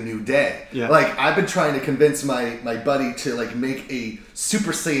especially the New Day. Yeah. Like, I've been trying to convince my buddy to, like, make a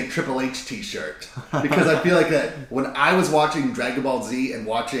Super Saiyan Triple H t-shirt. Because I feel like that when I was watching Dragon Ball Z and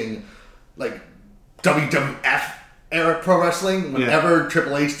watching, like, WWF era pro wrestling, whenever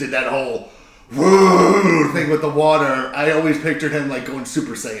Triple H did that whole woo thing with the water, I always pictured him like going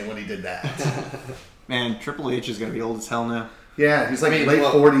Super Saiyan when he did that. Man, Triple H is gonna be old as hell now. Yeah, he's like late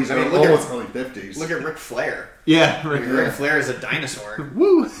 40s or almost early 50s. Look at Ric Flair. Yeah, Ric Flair is a dinosaur.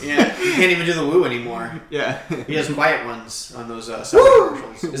 Woo! Yeah, he can't even do the woo anymore. Yeah. He has quiet ones on those Subway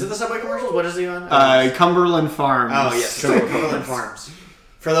commercials. Is it the Subway commercials? What is he on? Cumberland Farms. Oh, yes. Cumberland Farms.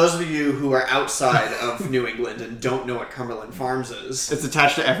 For those of you who are outside of New England and don't know what Cumberland Farms is. It's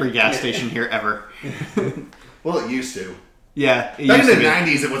attached to every gas station here ever. Well, it used to. Yeah. Back in the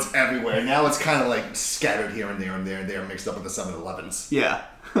 90s, it was everywhere. Now it's kind of like scattered here and there and there and there, mixed up with the 7-Elevens. Yeah.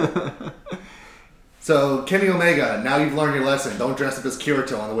 So, Kenny Omega, now you've learned your lesson. Don't dress up as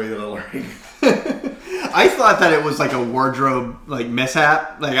Kirito on the way to the ring. I thought that it was like a wardrobe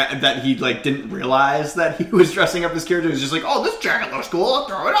mishap, that he didn't realize that he was dressing up as Kirito. He was just like, "Oh, this jacket looks cool. I'll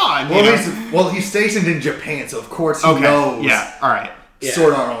throw it on." Well, he's stationed in Japan, so of course he knows. Yeah, all right.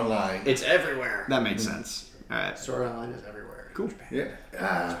 Sword Art Online. It's everywhere. That makes sense. All right. Sword Art Online is everywhere. Cool. Yeah,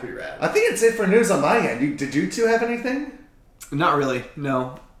 it's pretty rad. I think it's it for news on my end. Did you two have anything? Not really.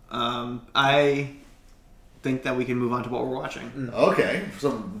 No. I think that we can move on to what we're watching. Okay,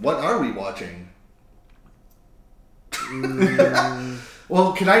 so what are we watching?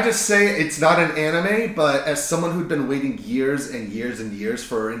 Well, can I just say it's not an anime, but as someone who'd been waiting years and years and years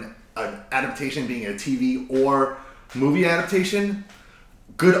for an adaptation being a TV or movie adaptation,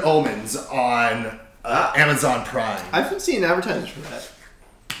 Good Omens on Amazon Prime. I haven't seen advertisements for that.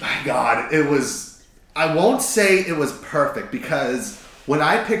 My God, it was... I won't say it was perfect because when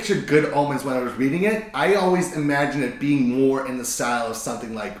I pictured Good Omens when I was reading it, I always imagined it being more in the style of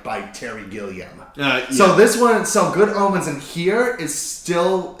something like by Terry Gilliam. So this one, Good Omens in here is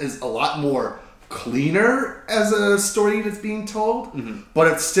a lot more cleaner as a story that's being told, but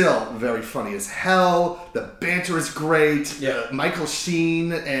it's still very funny as hell. The banter is great. Yeah. Michael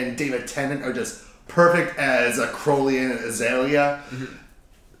Sheen and David Tennant are just perfect as Crowley and Azalea.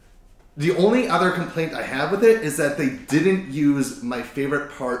 The only other complaint I have with it is that they didn't use my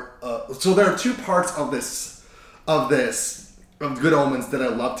favorite part. So there are two parts of Good Omens that I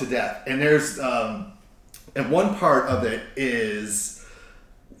love to death, and there's and one part of it is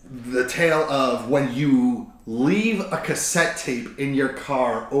the tale of when you leave a cassette tape in your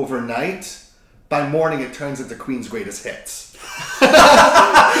car overnight. By morning, it turns into Queen's Greatest Hits.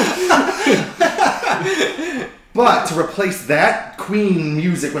 But to replace that, Queen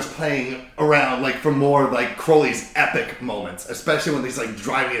music was playing around like for more like Crowley's epic moments, especially when he's like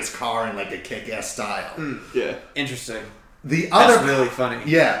driving his car in like a kick-ass style. Yeah, interesting. That's really funny.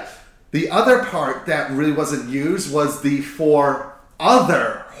 Yeah, the other part that really wasn't used was the 4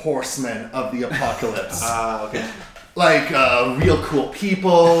 other horsemen of the apocalypse. Okay. Like real cool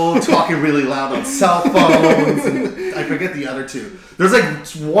people talking really loud on cell phones, and I forget the other 2. There's like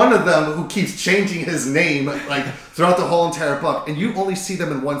one of them who keeps changing his name like throughout the whole entire book, and you only see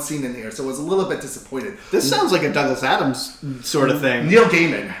them in one scene in here, so I was a little bit disappointed. This sounds like a Douglas Adams sort of thing. Neil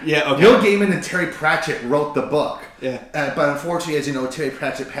Gaiman. Yeah, okay. Neil Gaiman and Terry Pratchett wrote the book. Yeah. But unfortunately, as you know, Terry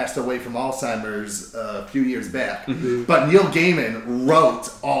Pratchett passed away from Alzheimer's a few years back. Mm-hmm. But Neil Gaiman wrote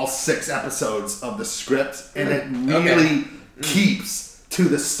all 6 episodes of the script, and it really keeps to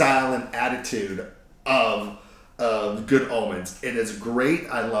the style and attitude of Good Omens. It is great.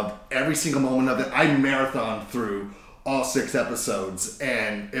 I loved every single moment of it. I marathoned through all 6 episodes,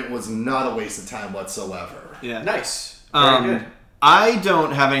 and it was not a waste of time whatsoever. Yeah. Nice. Very good. I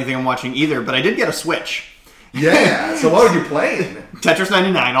don't have anything I'm watching either, but I did get a Switch. Yeah, so what were you playing? Tetris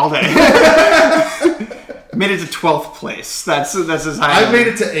 99 all day. I made it to 12th place. That's as high. I made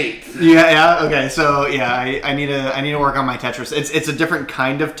it to 8th. Yeah. Okay. So yeah, I need to work on my Tetris. It's a different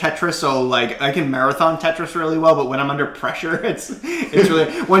kind of Tetris. So like I can marathon Tetris really well, but when I'm under pressure, it's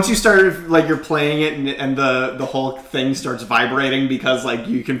really once you start like you're playing it and the whole thing starts vibrating because like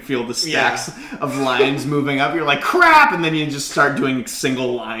you can feel the stacks of lines moving up. You're like crap, and then you just start doing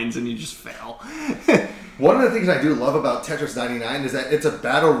single lines and you just fail. One of the things I do love about Tetris 99 is that it's a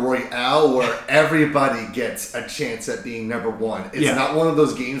battle royale where everybody gets a chance at being number 1. It's not one of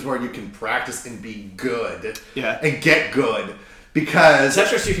those games where you can practice and be good and get good. Because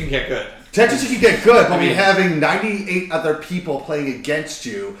Tetris you can get good. Tetris you can get good, but we're having 98 other people playing against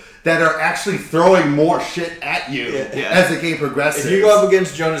you that are actually throwing more shit at you as the game progresses. If you go up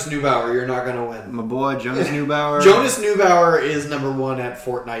against Jonas Neubauer, you're not going to win. My boy, Jonas Neubauer. Jonas Neubauer is number 1 at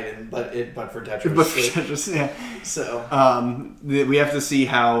Fortnite, but for Tetris. But for Tetris, yeah. So we have to see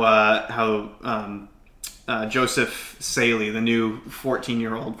how Joseph Saley, the new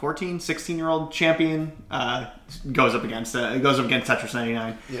 16-year-old champion, goes up against Tetris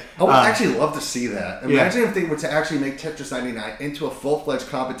 99. Yeah. I would actually love to see that. Imagine if they were to actually make Tetris 99 into a full-fledged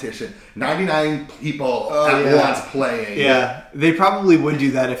competition. 99 people at once playing. Yeah, they probably would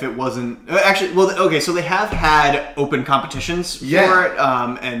do that if it wasn't... Actually, well, okay, so they have had open competitions for it,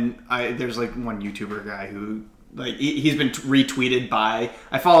 and there's like one YouTuber guy who... Like he's been retweeted by.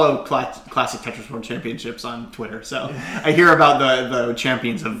 I follow Classic Tetris World Championships on Twitter, so I hear about the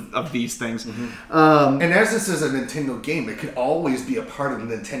champions of these things. Mm-hmm. And as this is a Nintendo game, it could always be a part of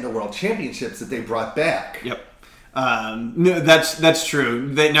the Nintendo World Championships that they brought back. Yep. No, that's true.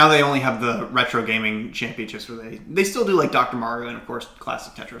 Now they only have the retro gaming championships where they still do like Dr. Mario and of course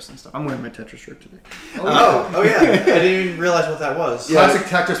Classic Tetris and stuff. I'm wearing my Tetris shirt today. Oh yeah, I didn't even realize what that was. Classic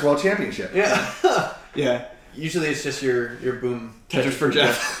Tetris World Championship. Yeah. Yeah. Usually it's just your boom Tetris for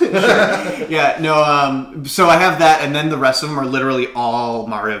Jeff. Yeah, no, so I have that, and then the rest of them are literally all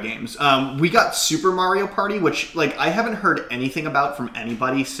Mario games. We got Super Mario Party, which, like, I haven't heard anything about from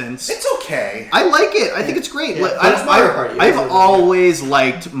anybody since. It's okay. I like it. I think it's great. Yeah, it's Mario Party. I've always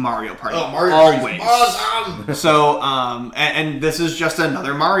liked Mario Party. Oh, Mario Party. Always. Awesome! So, and this is just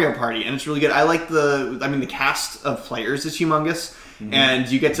another Mario Party, and it's really good. I like the cast of players is humongous. Mm-hmm. And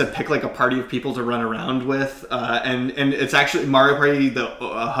you get to pick like a party of people to run around with, and it's actually Mario Party. The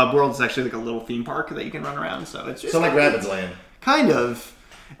hub world is actually like a little theme park that you can run around. So it's just like Rabbids Land, kind of.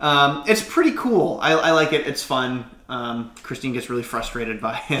 It's pretty cool. I like it. It's fun. Christine gets really frustrated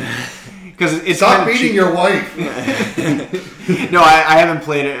by it because it's stop beating your wife. No, I haven't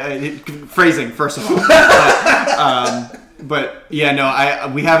played it. Phrasing, first of all. But yeah,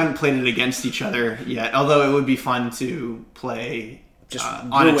 no, we haven't played it against each other yet. Although it would be fun to play. Just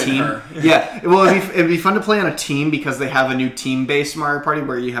on a team. Her. Yeah, well, it'd be fun to play on a team because they have a new team-based Mario Party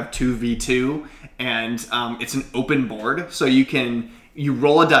where you have 2v2, and it's an open board, so you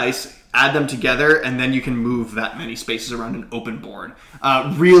roll a dice. add them together, and then you can move that many spaces around an open board.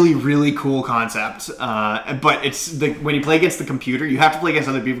 Really, really cool concept. But it's when you play against the computer, you have to play against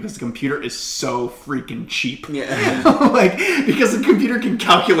other people because the computer is so freaking cheap. Yeah. Like, because the computer can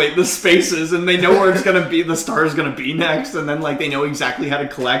calculate the spaces, and they know where it's gonna be, the star is gonna be next, and then like they know exactly how to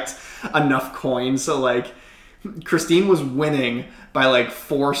collect enough coins. So like, Christine was winning by like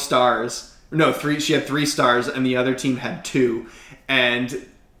 4 stars. No, 3. She had 3 stars, and the other team had 2, and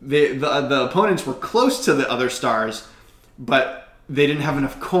the opponents were close to the other stars, but they didn't have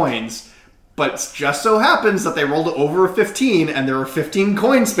enough coins. But it just so happens that they rolled over a 15, and there were 15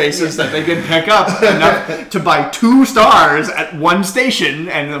 coin spaces that they could pick up enough to buy 2 stars at one station.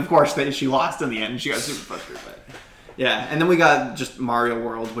 And of course, she lost in the end. She got super frustrated. But yeah, and then we got just Mario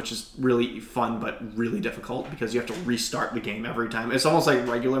World, which is really fun but really difficult because you have to restart the game every time. It's almost like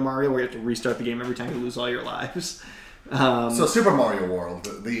regular Mario, where you have to restart the game every time you lose all your lives. So Super Mario World,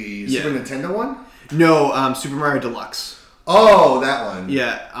 the Super Nintendo one? No, Super Mario Deluxe. Oh, that one.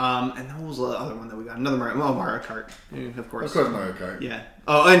 Yeah, and what was the other one that we got? Another Mario. Oh, Mario Kart, of course. Of course, Mario Kart. Yeah.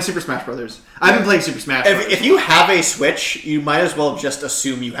 Oh, and Super Smash Brothers. I've been playing Super Smash Brothers. If you have a Switch, you might as well just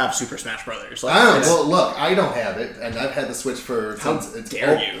assume you have Super Smash Brothers. Like, I don't know. Well, look, I don't have it, and I've had the Switch for... How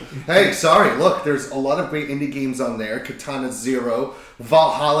dare you? Hey, sorry. Look, there's a lot of great indie games on there. Katana Zero.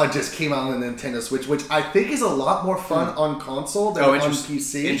 Valhalla just came out on the Nintendo Switch, which I think is a lot more fun on console than on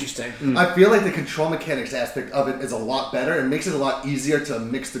PC. Interesting. I feel like the control mechanics aspect of it is a lot better and makes it a lot easier to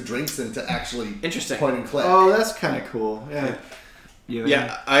mix the drinks than to actually point and click. Oh, that's kind of cool. Yeah.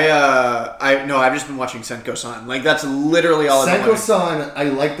 Yeah, I've just been watching Senko-san. Like, that's literally all I've been watching. Senko-san, I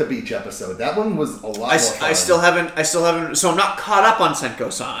like the beach episode. That one was a lot more fun. I still haven't, so I'm not caught up on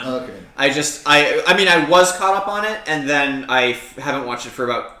Senko-san. Okay. I was caught up on it, and then I haven't watched it for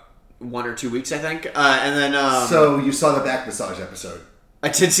about 1 or 2 weeks, I think. And then, so you saw the back massage episode? I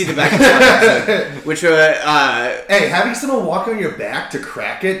did see the back massage, which hey, having someone walk on your back to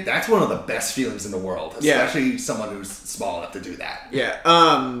crack it, that's one of the best feelings in the world. Especially someone who's small enough to do that. Yeah.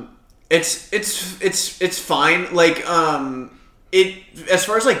 It's fine. Like, as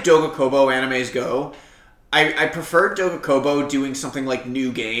far as like Dogakobo animes go, I prefer Dogakobo doing something like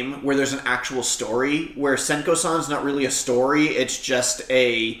New Game, where there's an actual story, where Senko-san's not really a story, it's just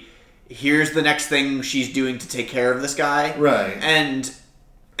here's the next thing she's doing to take care of this guy. Right.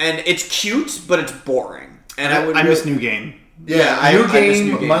 And it's cute, but it's boring. And I miss New Game. Yeah, New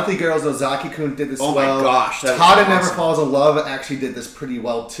Game, Monthly Girls, Ozaki-kun did this well. Oh my gosh. Tada awesome. Never Falls in Love actually did this pretty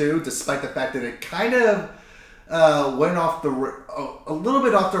well too, despite the fact that it kind of went off a little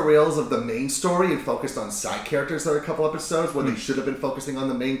bit off the rails of the main story and focused on side characters. There were a couple episodes where they should have been focusing on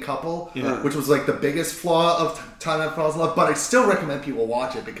the main couple, which was like the biggest flaw of Tada Never Falls in Love. But I still recommend people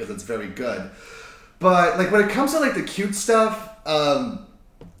watch it because it's very good. But like when it comes to like the cute stuff,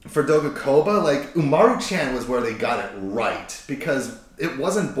 for Dogakobo, like Umaru-chan was where they got it right because it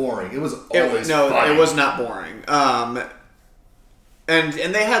wasn't boring. It was always fun. It was not boring. And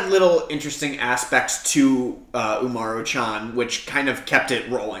they had little interesting aspects to Umaru-chan, which kind of kept it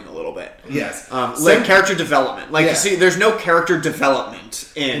rolling a little bit. Yes. Like character development. Like, you see, there's no character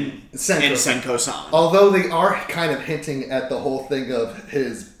development in Senko-san. Although they are kind of hinting at the whole thing of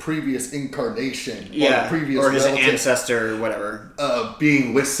his previous incarnation. Or his ancestor or whatever.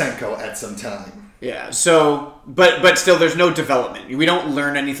 Being with Senko at some time. Yeah, so... But still, there's no development. We don't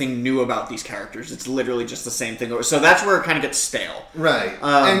learn anything new about these characters. It's literally just the same thing. So that's where it kind of gets stale. Right.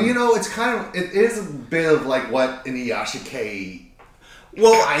 And, it is a bit of like what an Iyashikei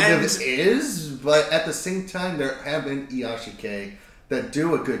is, but at the same time, there have been Iyashikei that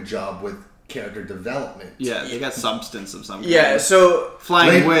do a good job with character development. Yeah, they got substance of some kind. Yeah, so...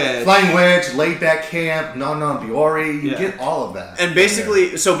 Flying Wedge, Laid Back Camp, Non-Non-Biori, you get all of that. And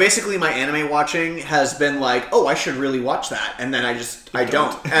basically my anime watching has been like, oh, I should really watch that, and then I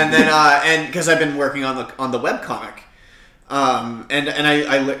don't. And then, and because I've been working on the webcomic,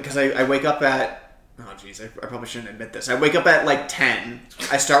 because I wake up at, oh jeez, I probably shouldn't admit this. I wake up at like 10,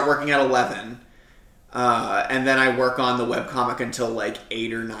 I start working at 11, and then I work on the webcomic until like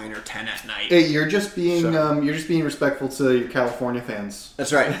 8 or 9 or 10 at night. Hey, you're just being respectful to your California fans.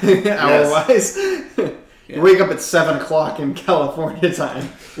 That's right. Hour-wise. You wake up at 7 o'clock in California time.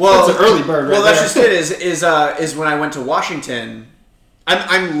 Well, that's an early bird. Well, that's just it. Is when I went to Washington.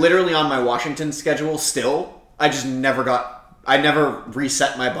 I'm literally on my Washington schedule still. I never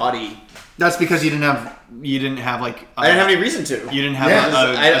reset my body. That's because you didn't have like. I didn't have any reason to. You didn't have a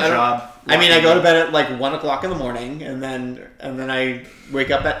job. I mean, I go to bed at like 1 o'clock in the morning, and then I wake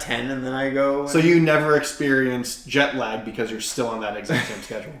up at 10, and then I go. So you never experienced jet lag because you're still on that exact same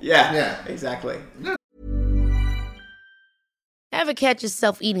schedule. Yeah, exactly. Ever Ever catch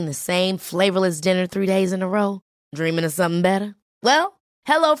yourself eating the same flavorless dinner 3 days in a row? Dreaming of something better? Well,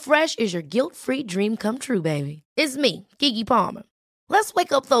 HelloFresh is your guilt-free dream come true, baby. It's me, Keke Palmer. Let's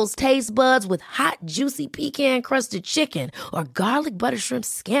wake up those taste buds with hot, juicy pecan-crusted chicken or garlic butter shrimp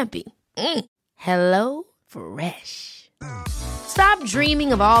scampi. Hello Fresh. Stop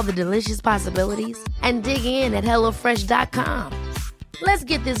dreaming of all the delicious possibilities and dig in at HelloFresh.com. Let's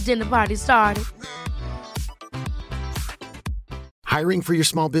get this dinner party started. Hiring for your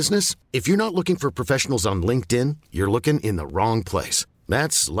small business? If you're not looking for professionals on LinkedIn, you're looking in the wrong place.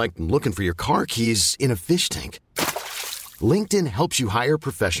 That's like looking for your car keys in a fish tank. LinkedIn helps you hire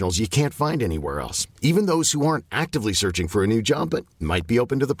professionals you can't find anywhere else, even those who aren't actively searching for a new job but might be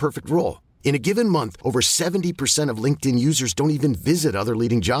open to the perfect role. In a given month, over 70% of LinkedIn users don't even visit other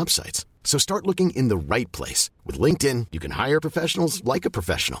leading job sites. So start looking in the right place. With LinkedIn, you can hire professionals like a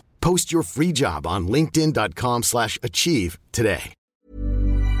professional. Post your free job on linkedin.com/achieve today.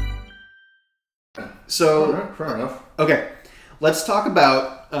 So, Fair enough. okay, let's talk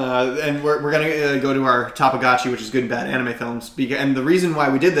about, and we're going to go to our Topagachi, which is good and bad anime films. And the reason why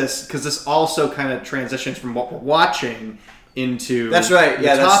we did this, because this also kind of transitions from what we're watching into That's right. the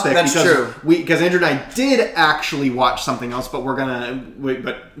Yeah, topic. that's true. Because Andrew and I did actually watch something else, but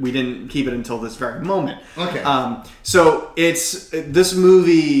we didn't keep it until this very moment. Okay. So this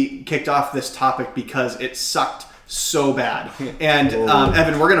movie kicked off this topic because it sucked so bad. And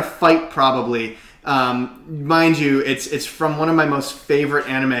Evan, we're gonna fight probably. Mind you, it's from one of my most favorite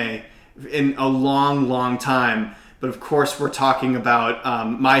anime in a long, long time. But of course, we're talking about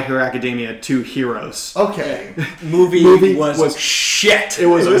My Hero Academia 2 Heroes. Okay. Movie was shit. It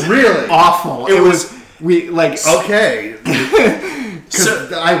was Really awful. It was okay.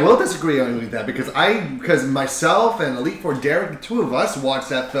 Because I will disagree on with that because myself and Elite Four Derek, the two of us watched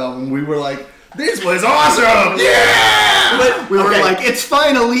that film and we were like, this was awesome! Yeah! But we were like, it's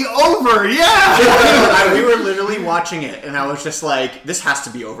finally over! Yeah! We were literally watching it, and I was just like, this has to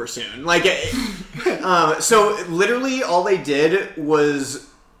be over soon. So literally all they did was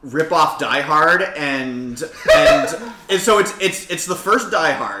rip off Die Hard, and so it's the first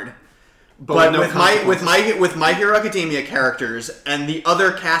Die Hard, but with My Hero Academia characters, and the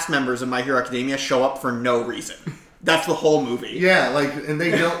other cast members of My Hero Academia show up for no reason. That's the whole movie. Yeah, and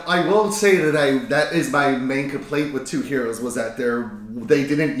they don't. I will say that is my main complaint with Two Heroes was that they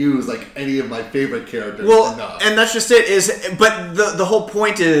didn't use any of my favorite characters. Well, enough. and that's just it. But the whole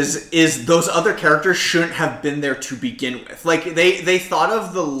point is those other characters shouldn't have been there to begin with. They thought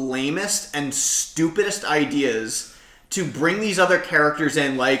of the lamest and stupidest ideas to bring these other characters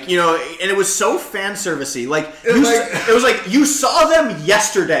in, and it was so fan servicey. It was like you saw them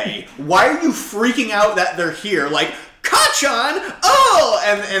yesterday. Why are you freaking out that they're here? Kachan, and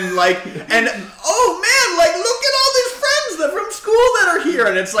oh man, look at all these friends that from school that are here,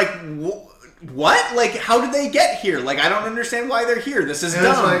 and it's what? How did they get here? I don't understand why they're here. This is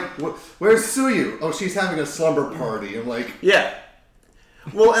dumb. It's where's Suyu? Oh, she's having a slumber party. I'm like, yeah.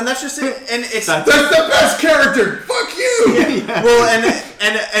 Well, and that's just it. And that's the best character. Fuck you. Yeah. Well, and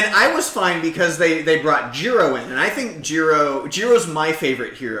I was fine because they brought Jiro in, and I think Jiro's my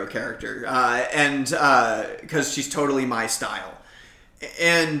favorite hero character, and because she's totally my style,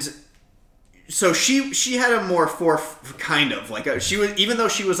 and so she had a more she was, even though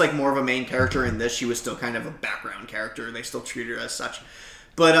she was more of a main character in this, she was still kind of a background character. They still treated her as such,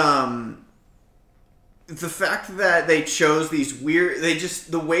 but the fact that they chose these weird...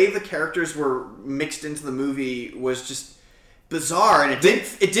 the way the characters were mixed into the movie was just bizarre, and it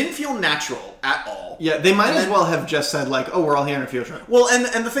didn't feel natural at all. Yeah, they might as well have just said, we're all here on a field trip. Well,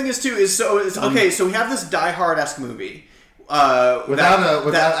 and the thing is, too, so we have this Die Hard-esque movie. Without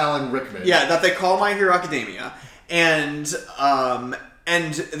Alan Rickman. Yeah, that they call My Hero Academia. And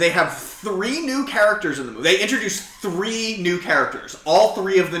they have 3 new characters in the movie. They introduce 3 new characters. All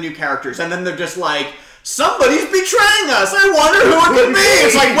 3 of the new characters. And then they're just somebody's betraying us. I wonder who it could be.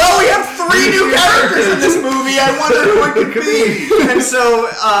 It's we have 3 new characters in this movie. I wonder who it could be. And so,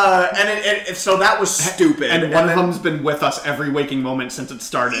 so that was stupid. And one of them's been with us every waking moment since it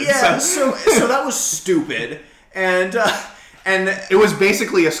started. Yeah. So that was stupid. And it was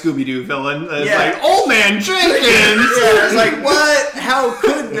basically a Scooby-Doo villain. It's Old Man Jenkins! Yeah, it's what? How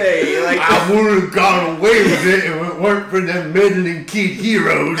could they? I would have gone away with it weren't for them meddling kid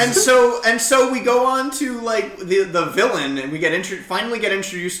heroes. And so we go on to like the villain, and we finally get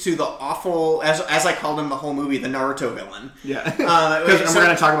introduced to the awful, as I called him the whole movie, the Naruto villain. Yeah, because we're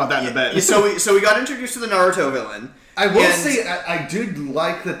going to talk about that in a bit. So we got introduced to the Naruto villain. I will say I did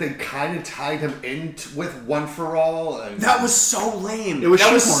like that they kind of tied him in with One for All. That was so lame.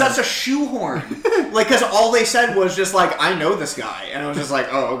 That was such a shoehorn. Like, because all they said was just like, I know this guy, and I was just like,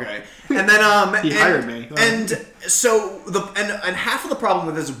 oh, okay. And then he hired me. And so and half of the problem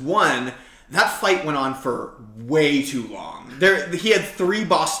with this one, that fight went on for way too long. He had 3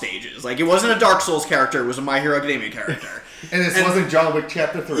 boss stages. Like, it wasn't a Dark Souls character; it was a My Hero Academia character. And this wasn't John Wick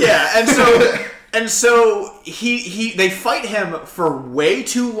Chapter 3. Yeah, and so. And so they fight him for way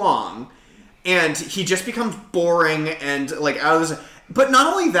too long, and he just becomes boring and like out of this. But not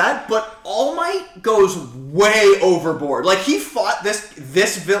only that, but All Might goes way overboard. Like, he fought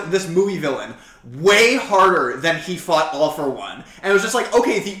this movie villain way harder than he fought All for One, and it was just like,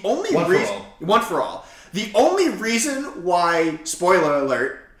 okay, the only reason One for All. The only reason why, spoiler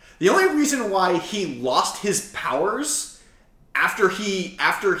alert, the only reason why he lost his powers after he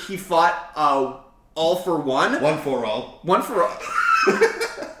fought All for One. One for All.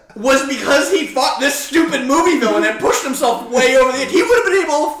 Was because he fought this stupid movie villain and pushed himself way over the edge. He would have been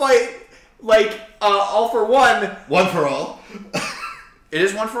able to fight like All for One. One for All. It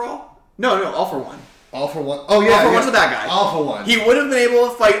is One for All? No, All for One. All for One. Oh yeah, All for One's the bad guy. All for One. He would have been able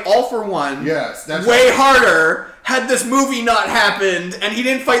to fight All for One. Yes, that's way right. harder had this movie not happened, and he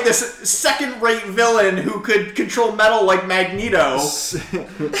didn't fight this second-rate villain who could control metal like Magneto.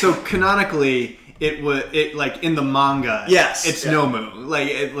 So canonically, it like in the manga. Yes, it's Nomu.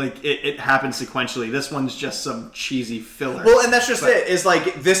 It happens sequentially. This one's just some cheesy filler. Well, and that's just it. Is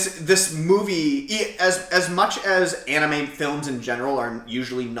like this movie, as much as anime films in general are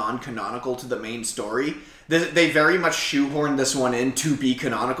usually non-canonical to the main story, they very much shoehorned this one in to be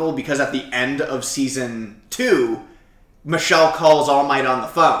canonical, because at the end of season 2, Michelle calls All Might on the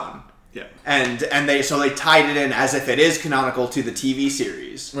phone. Yeah. And they tied it in as if it is canonical to the TV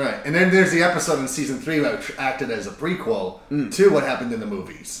series. Right. And then there's the episode in season 3 which acted as a prequel to what happened in the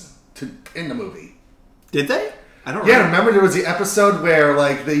movies. In the movie. Did they? I don't Yeah, remember there was the episode where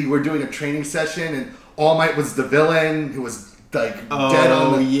like they were doing a training session and All Might was the villain who was like dead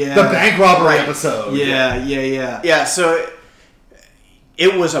on the bank robbery episode. Yeah, so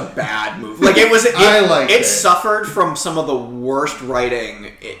it was a bad movie. Like, it suffered from some of the worst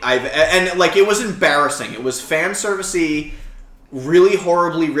writing it was embarrassing. It was fan servicey, really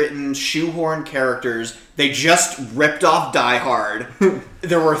horribly written, shoehorned characters. They just ripped off Die Hard.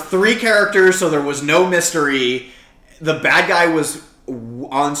 There were 3 characters, so there was no mystery. The bad guy was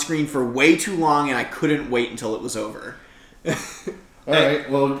on screen for way too long, and I couldn't wait until it was over. All right,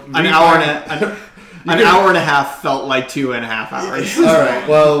 well, an hour and a half felt like 2.5 hours. All right,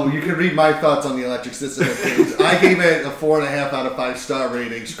 well, you can read my thoughts on the Electric System page. I gave it a 4.5 out of 5-star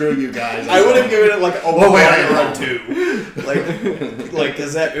rating. Screw you guys. I would have given it like a 2. Like,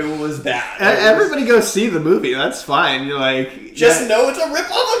 because it was bad. Everybody go see the movie. That's fine. You're like, just know it's a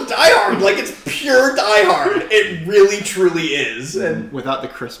ripoff of Die Hard. Like, it's pure Die Hard. It really, truly is. And without the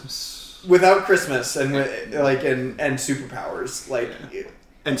Christmas. Without Christmas and and superpowers, like. Yeah.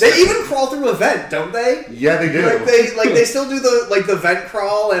 And they even crawl through a vent, don't they? Yeah, they do. They still do the vent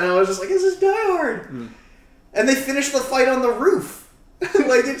crawl, and I was just like, "This is Die Hard." And they finish the fight on the roof.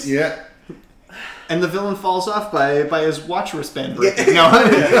 Yeah. And the villain falls off by his watch wristband breaking. No,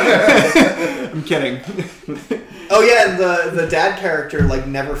 I'm kidding. Oh yeah, and the dad character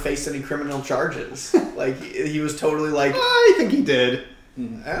never faced any criminal charges. He was totally like. I think he did.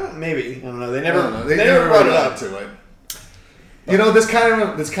 Maybe I don't know. They never brought it up to it. You know, this kind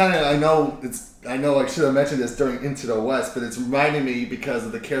of I know I should have mentioned this during Into the West, but it's reminding me because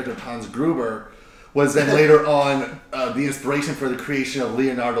of the character of Hans Gruber was then later on the inspiration for the creation of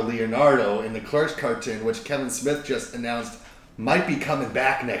Leonardo in the Clerks cartoon, which Kevin Smith just announced might be coming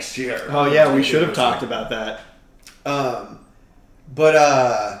back next year. Oh yeah, we should have talked about that. But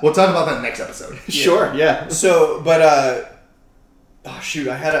we'll talk about that next episode. Sure, yeah. So, but oh shoot,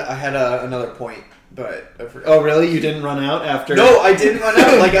 I had another point. But I forgot. Oh really? You didn't run out after? No, I didn't run out.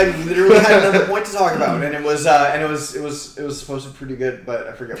 I literally had another point to talk about, and it was supposed to be pretty good, but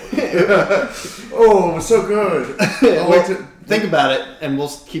I forget what it was. Oh, it was so good. Think about it, and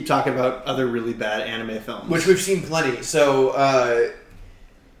we'll keep talking about other really bad anime films, which we've seen plenty. So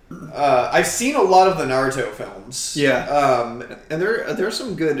I've seen a lot of the Naruto films. Yeah, and there are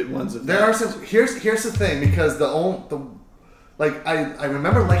some good ones. There are some. Here's the thing, because I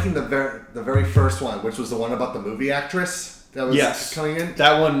remember liking the very first one, which was the one about the movie actress that was coming in.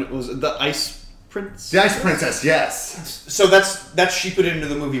 That one was the ice Prince? The Ice Princess, yes. So that's Shippuden into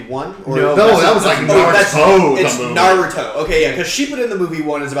the movie 1? Or No, that was like Naruto. It's the movie. Naruto. Okay, yeah, because Shippuden in the movie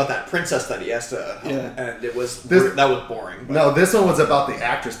 1 is about that princess that he has to help, and that was boring. But. No, this one was about the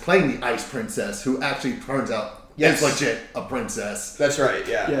actress playing the Ice Princess, who actually turns out is legit a princess. That's right.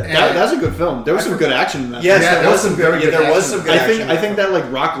 Yeah. That's a good film. There was some good action in that. Yes, there was some very good. There was some good action. I think that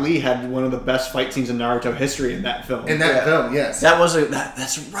like Rock Lee had one of the best fight scenes in Naruto history in that film. Yes.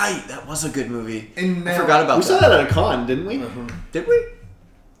 That's right. That was a good movie. And I forgot about that. We saw that at a con, didn't we? Did we? I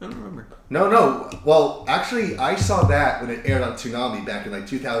don't remember. No. Well, actually, I saw that when it aired on Toonami back in like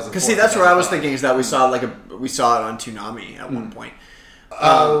 2004. Because see, that's what I was thinking is that we saw it on Toonami at one point.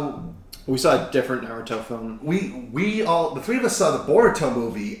 We saw a different Naruto film. We all, the three of us, saw the Boruto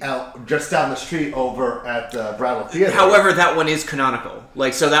movie out just down the street over at the Brattle Theater. However, that one is canonical.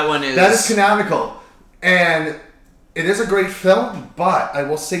 That is canonical, and it is a great film. But I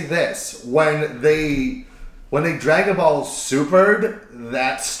will say this: when they Dragon Ball Super'd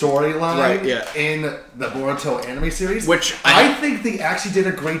that storyline in the Boruto anime series, which I think they actually did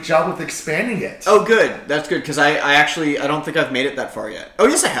a great job with expanding it. Oh, good. That's good, because I don't think I've made it that far yet. Oh,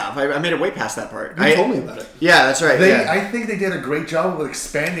 yes, I have. I made it way past that part. You told me about it. Yeah, that's right. I think they did a great job with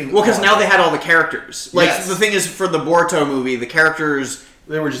expanding. Well, because now they had all the characters. The thing is, for the Boruto movie, the characters...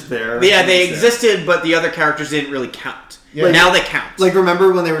 They were just there. Yeah, they existed, but the other characters didn't really count. Yeah. Now they count. Like,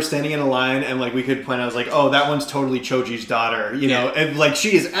 remember when they were standing in a line and, like, we could point out, I was like, oh, that one's totally Choji's daughter, you know? And, like,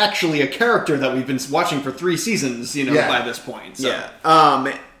 she is actually a character that we've been watching for 3 seasons, by this point. So. Yeah.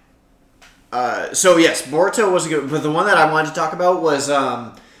 So, yes, Boruto was a good... But the one that I wanted to talk about was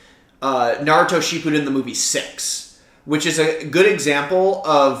Naruto Shippuden the movie 6, which is a good example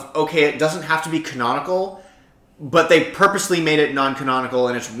of, okay, it doesn't have to be canonical, but they purposely made it non-canonical,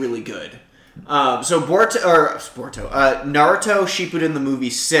 and it's really good. Naruto Shippuden the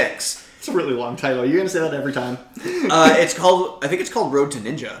movie 6. It's a really long title. You're gonna say that every time. I think it's called Road to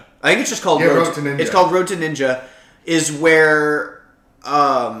Ninja. I think it's just called Road to Ninja. It's called Road to Ninja. Is where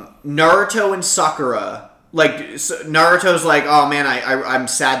Naruto and Sakura, Naruto's like, oh man, I'm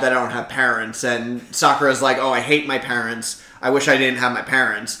sad that I don't have parents, and Sakura's like, oh, I hate my parents. I wish I didn't have my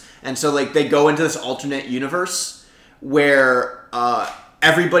parents. And so they go into this alternate universe where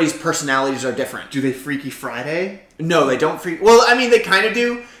everybody's personalities are different. Do they Freaky Friday? No, they don't freak. Well, I mean, they kind of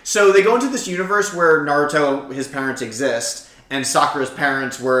do. So they go into this universe where Naruto, his parents exist, and Sakura's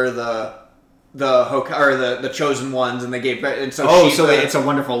parents were the chosen ones, and they gave. And so It's a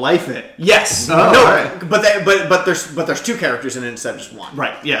Wonderful Life. Yes. Right. But there's 2 characters in it instead of just 1.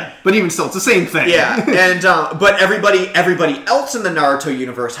 Right. Yeah. But even still, it's the same thing. Yeah. And but everybody else in the Naruto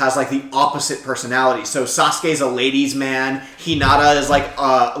universe has the opposite personality. So Sasuke's a ladies' man. Hinata is like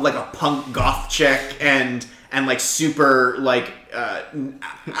a punk goth chick, and super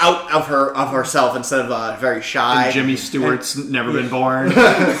out of herself instead of very shy. And Jimmy Stewart's never been born.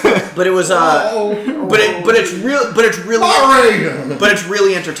 But it was it's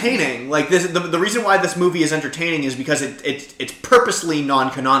really entertaining. Like this, the reason why this movie is entertaining is because it's purposely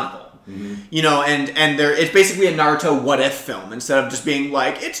non-canonical. Mm-hmm. And it's basically a Naruto what if film instead of just being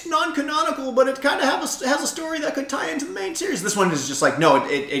it's non-canonical, but it kind of has a story that could tie into the main series. This one is just I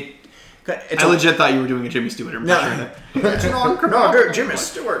legit thought you were doing a Jimmy Stewart impression. It's non-canonical. No, Jimmy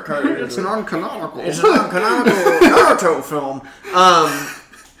Stewart. It's non-canonical. It's a non-canonical Naruto film.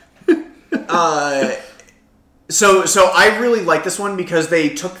 So I really like this one because they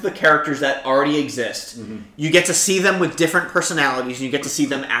took the characters that already exist. Mm-hmm. You get to see them with different personalities, and you get to see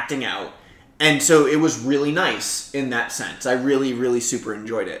them acting out. And so it was really nice in that sense. I really, really super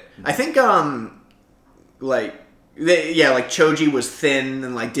enjoyed it. I think, Choji was thin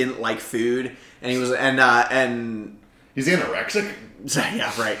and didn't like food, and he was and he's anorexic.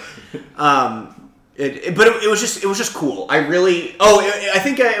 Yeah, right. It was just cool. I really. I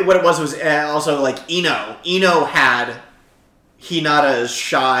think what it was also Ino. Ino had Hinata's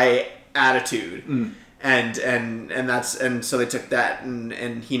shy attitude, and so they took that,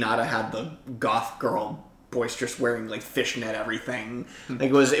 and Hinata had the goth girl. Boisterous, wearing fishnet everything.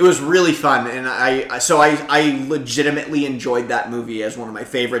 It was really fun, and I legitimately enjoyed that movie as one of my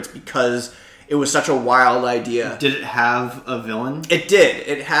favorites because it was such a wild idea. Did it have a villain? It did.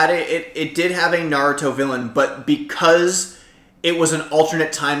 It did have a Naruto villain, but because it was an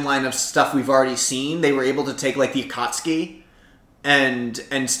alternate timeline of stuff we've already seen, they were able to take the Akatsuki and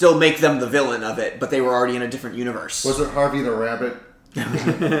still make them the villain of it, but they were already in a different universe. Was it Harvey the Rabbit?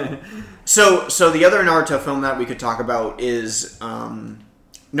 So the other Naruto film that we could talk about is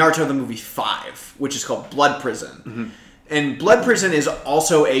Naruto the movie 5, which is called Blood Prison. Mm-hmm. And Blood Prison is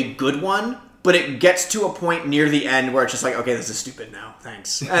also a good one, but it gets to a point near the end where it's just like, okay, this is stupid now,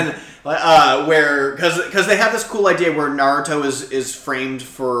 thanks. And where because they have this cool idea where Naruto is framed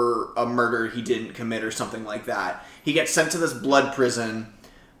for a murder he didn't commit or something like that. He gets sent to this blood prison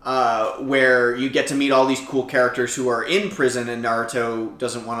where you get to meet all these cool characters who are in prison, and Naruto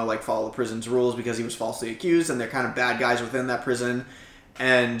doesn't want to like follow the prison's rules because he was falsely accused, and they're kind of bad guys within that prison.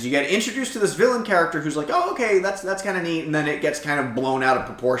 And you get introduced to this villain character who's like, oh, okay, that's kind of neat. And then it gets kind of blown out of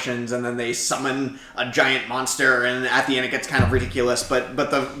proportions, and then they summon a giant monster, and at the end it gets kind of ridiculous. But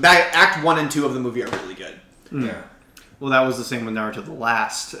that Act 1 and 2 of the movie are really good. Yeah. Well, that was the same with Naruto The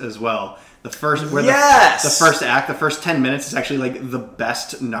Last as well. The first, Yes! the first act, the first 10 minutes is actually like the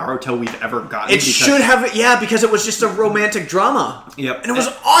best Naruto we've ever gotten. It should have, because it was just a romantic drama. Yep. And it was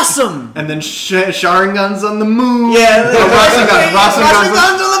awesome! And then Sharingan's on the moon. Yeah, Rasengan's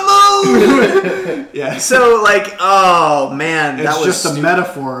on the moon! Yeah. So, like, oh, man, It's that was just a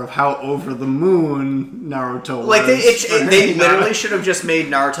metaphor of how over the moon Naruto was. like, they literally should have just made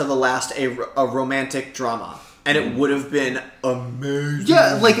Naruto The Last a romantic drama. And it would have been amazing.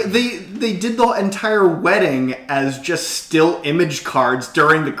 Yeah, like they did the entire wedding as just still image cards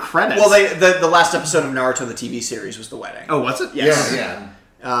during the credits. Well, the last episode of Naruto the TV series was the wedding. Oh, was it? Yes. Yeah.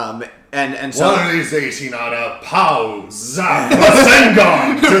 And so One of these days, Hinata, pow, zap,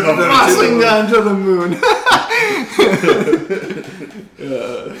 Rasengan to the Rasengan to the moon.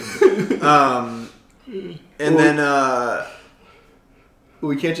 and then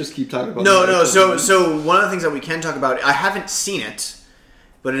We can't just keep talking about no. So one of the things that we can talk about, I haven't seen it,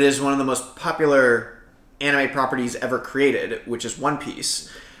 but it is one of the most popular anime properties ever created, which is One Piece.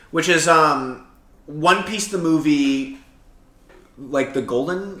 Which is One Piece the movie, like the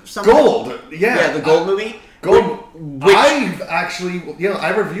Golden something? Gold, yeah. The Gold movie. Gold. Which- I've actually, I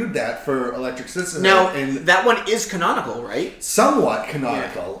reviewed that for Electric Citizen. Now and that one is canonical, right? somewhat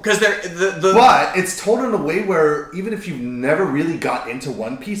canonical. Because But it's told in a way where even if you've never really got into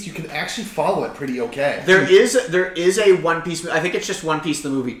One Piece, you can actually follow it pretty okay. There is a One Piece. I think it's just One Piece the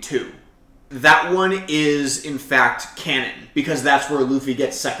movie 2. That one is in fact canon because that's where Luffy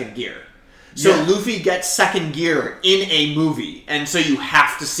gets second gear. So Yeah. Luffy gets second gear in a movie, and so you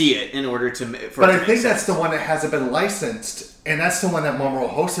have to see it in order to. But I think that's the one that hasn't been licensed, and that's the one that Mamoru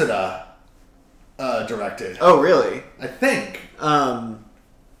Hosoda directed. Oh, really? I think.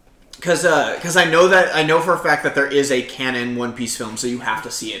 Because I know for a fact that there is a canon One Piece film, so you have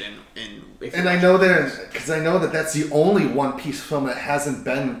to see it in And I know that that's the only One Piece film that hasn't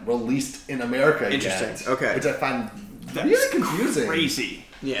been released in America Interesting. yet. Okay. Which I find really confusing. Crazy.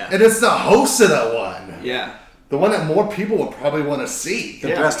 Yeah. And it's the Hosoda one. Yeah. The one that more people would probably want to see. The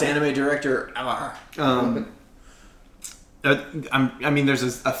best anime director ever. I mean, there's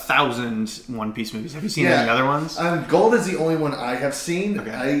 1,000 One Piece movies. Have you seen any other ones? Gold is the only one I have seen.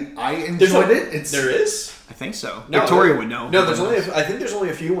 Okay. I enjoyed it. There is? I think so. No, Victoria would know. No, I think there's only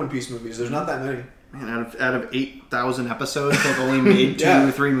a few One Piece movies. There's not that many. Man, out of 8,000 episodes, they've only made 2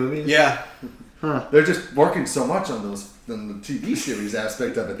 or 3 movies. Yeah. They're just working so much on the TV series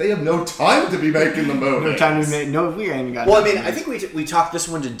aspect of it. They have no time to be making the movies. No time to make. No, we ain't even got. Well, I mean, I think we talked this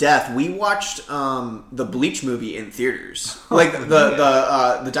one to death. We watched the Bleach movie in theaters. Like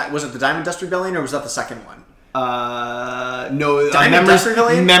was it the Diamond Dust Rebellion or was that the second one? No. Diamond Dust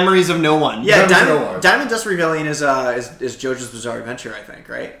Rebellion? Memories of No One. Yeah, Diamond War. Diamond Dust Rebellion is JoJo's Bizarre Adventure, I think,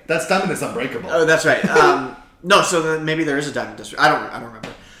 right? That's Diamond is Unbreakable. Oh, that's right. No, so then maybe there is a Diamond Dust. I don't remember.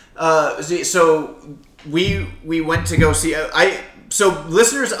 So we went to go see. So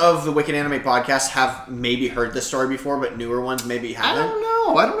listeners of the Wicked Anime podcast have maybe heard this story before, but newer ones maybe haven't. I don't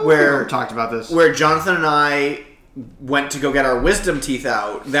know if we ever talked about this. Where Jonathan and I went to go get our wisdom teeth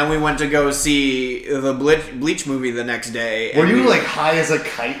out. Then we went to go see the Bleach movie the next day. Were you like high as a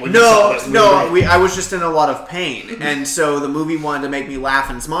kite when you saw this movie? I was just in a lot of pain, and so the movie wanted to make me laugh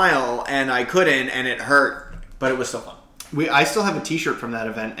and smile, and I couldn't, and it hurt, but it was still fun. I still have a T-shirt from that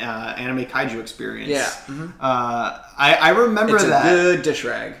event, Anime Kaiju Experience. Yeah. Mm-hmm. I remember it's that. It's a good dish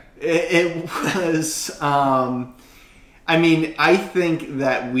rag. It was. I mean, I think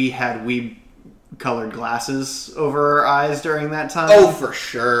that we had colored glasses over our eyes during that time. Oh, for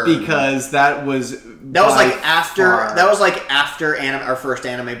sure. Because that was like after our first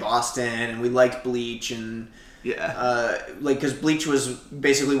Anime Boston, and we liked Bleach, and because Bleach was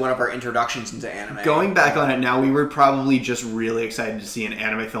basically one of our introductions into anime. Going back on it now, we were probably just really excited to see an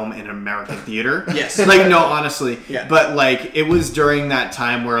anime film in an American theater. Yes. No, honestly. Yeah. But it was during that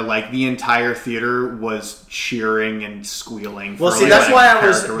time where the entire theater was cheering and squealing. Well, see, that's why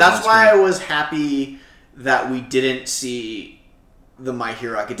I was happy that we didn't see the My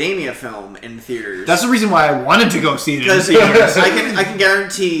Hero Academia film in theaters. That's the reason why I wanted to go see it in Because theaters. I can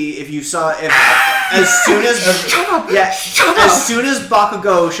guarantee if you saw as soon as as soon as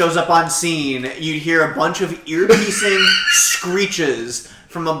Bakugo shows up on scene, you'd hear a bunch of ear-piercing screeches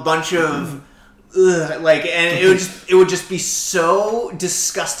from a bunch of and it would just be so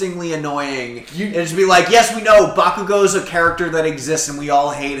disgustingly annoying. It'd just be like, yes, we know Bakugo's a character that exists and we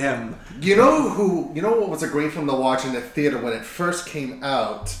all hate him. You know what was a great film to watch in the theater when it first came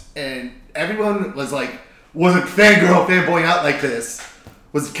out, and everyone was fanboying out like this,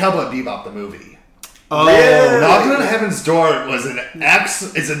 was Cowboy Bebop the movie. Oh, Knocking on Heaven's Door was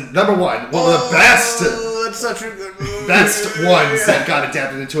it's a number one of the best. It's such a good movie. Best ones that got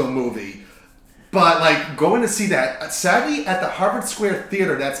adapted into a movie. But, like, going to see that, sadly, at the Harvard Square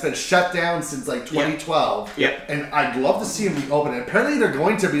Theater, that's been shut down since, like, 2012. Yep. And I'd love to see them reopen it. Apparently, they're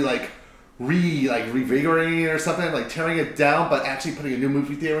going to be, revigorating it or something, like, tearing it down, but actually putting a new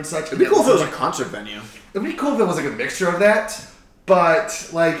movie theater and such. It'd be cool if it was a concert venue. It'd be cool if it was, like, a mixture of that. But,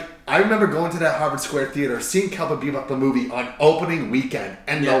 like, I remember going to that Harvard Square Theater, seeing Cowboy Bebop the movie on opening weekend,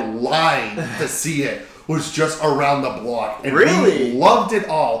 and the line to see it was just around the block. And we loved it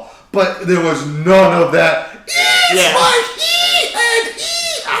all. But there was none of that.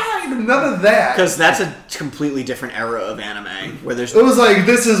 None of that. Because that's a completely different era of anime where there's. It was like,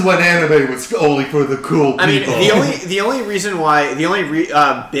 this is when anime was only for the cool people. I mean, the only reason why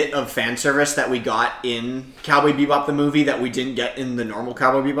bit of fan service that we got in Cowboy Bebop the movie that we didn't get in the normal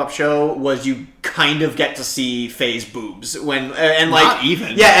Cowboy Bebop show was you kind of get to see Faye's boobs not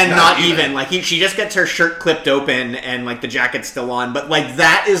even like she just gets her shirt clipped open and like the jacket's still on, but like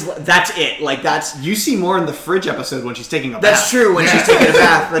that's it. Like that's you see more in the fridge episode when she's taking a bath. That's true when she's taking a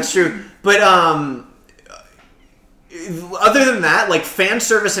bath. That's true. But other than that, like fan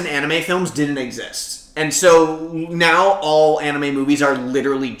service in anime films didn't exist. And so now all anime movies are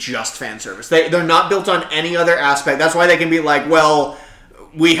literally just fan service. They're not built on any other aspect. That's why they can be like, well,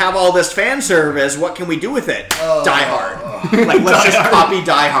 we have all this fan service. What can we do with it? Die Hard. Like, let's just copy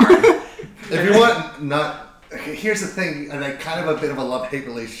Die Hard. If you want, here's the thing, and I kind of a bit of a love-hate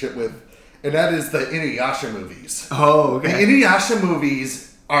relationship with, and that is the Inuyasha movies. Oh, okay. The Inuyasha movies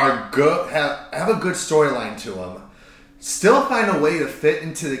are good, have a good storyline to them. Still find a way to fit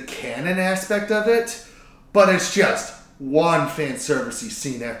into the canon aspect of it, but it's just one fan servicey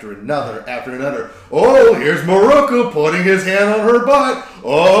scene after another. Oh, here's Moroku putting his hand on her butt.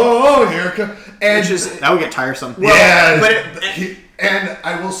 Oh, here comes... And that would get tiresome. And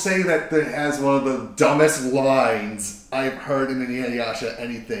I will say that it has one of the dumbest lines I've heard in an Inuyasha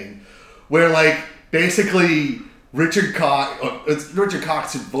anything, where, like, basically Richard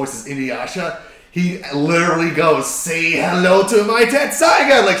Cox who voices Inuyasha, he literally goes, say hello to my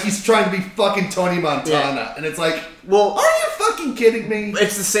Tetsaiga, like he's trying to be fucking Tony Montana. And it's like, well, are you fucking kidding me?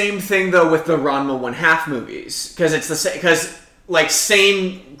 It's the same thing, though, with the Ranma 1/2 movies. Because it's the same, because, like,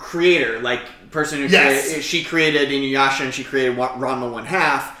 same creator, like, person who created, she created Inuyasha and she created Ranma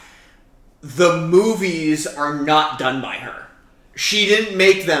 1/2. The movies are not done by her. She didn't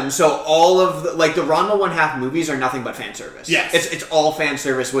make them, so all of the, like, the Ranma 1/2 movies are nothing but fan service. Yes. It's all fan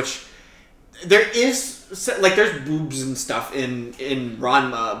service, which there is, like, there's boobs and stuff in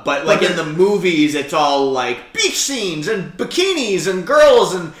Ranma, but, like, in the movies, it's all, like, beach scenes and bikinis and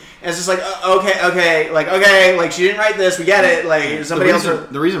girls, and it's just like, okay, she didn't write this, we get it, like, somebody else...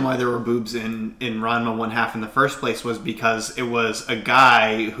 The reason why there were boobs in Ranma 1/2 in the first place was because it was a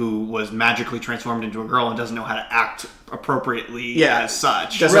guy who was magically transformed into a girl and doesn't know how to act appropriately as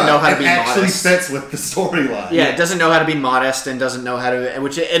such. Doesn't know how to be modest. It actually fits with the storyline. Yeah, it doesn't know how to be modest and doesn't know how to... and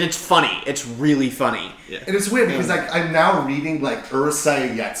it's funny. It's really funny. Yeah. And it's weird because, like, I'm now reading, like,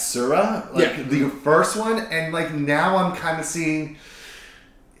 Urusei Yatsura, like, the first one, and, like, now I'm kind of seeing...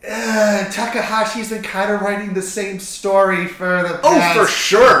 Takahashi's been kind of writing the same story for the past... Oh, for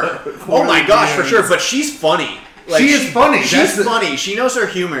sure. Oh my gosh, for sure. But she's funny. Like, she is funny. She's funny. She knows her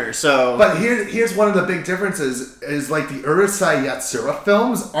humor, so... But here's one of the big differences, is, like, the Urusei Yatsura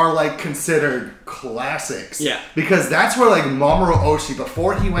films are, like, considered classics. Yeah. Because that's where, like, Mamoru Oshii,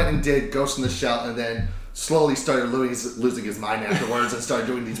 before he went and did Ghost in the Shell, and then slowly started losing his mind afterwards and started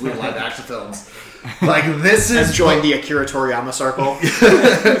doing these weird live-action films... Like, this is... And joined the Akira Toriyama circle.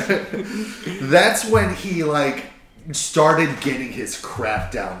 That's when he, like, started getting his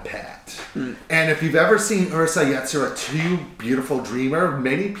craft down pat. And if you've ever seen Urusei Yatsura 2, Beautiful Dreamer,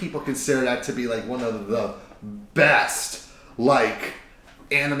 many people consider that to be, like, one of the best, like,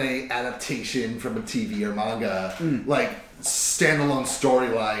 anime adaptation from a TV or manga, like, standalone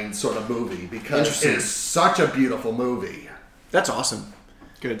storyline sort of movie, because it is such a beautiful movie. That's awesome.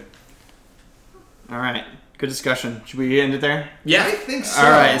 Good. All right. Good discussion. Should we end it there? Yeah. I think so. All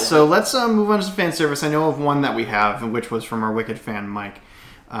right, so let's move on to some fan service. I know of one that we have, which was from our Wicked fan, Mike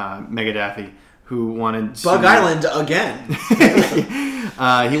Megadaffy, who wanted to... Bug Island again.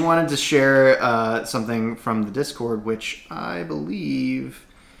 He wanted to share something from the Discord, which I believe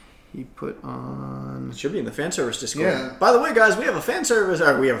he put on... It should be in the fan service Discord. Yeah. By the way, guys, we have a fan service...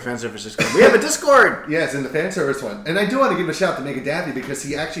 we have a fan service Discord. We have a Discord! Yes, in the fan service one. And I do want to give a shout out to Megadaffy because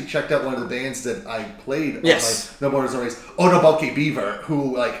he actually checked out one of the bands that I played Yes. on my No Borders No Race, Otoboke Beaver,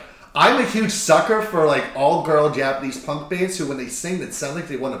 who, like, I'm a huge sucker for, like, all-girl Japanese punk bands who, when they sing, it sounds like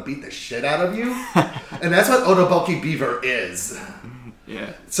they want to beat the shit out of you. And that's what Otoboke Beaver is.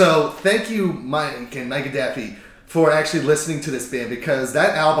 Yeah. So, thank you, Mike and Megadaffy, for actually listening to this band because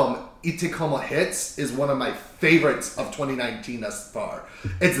that album, Itekoma Hits, is one of my favorites of 2019 thus far.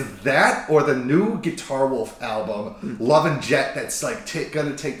 It's that or the new Guitar Wolf album, Love and Jet, that's like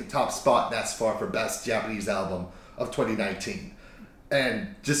gonna take the top spot thus far for best Japanese album of 2019.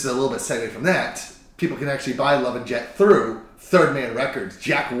 And just a little bit segue from that, people can actually buy Love and Jet through Third Man Records.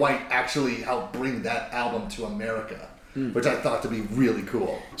 Jack White actually helped bring that album to America, which I thought to be really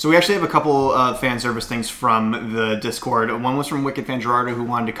cool. So we actually have a couple fan service things from the Discord. One was from Wicked Fan Gerardo, who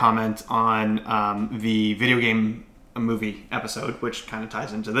wanted to comment on the video game movie episode, which kind of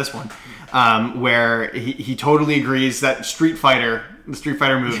ties into this one, where he totally agrees that the Street Fighter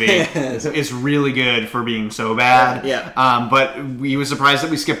movie is really good for being so bad. Yeah. But he was surprised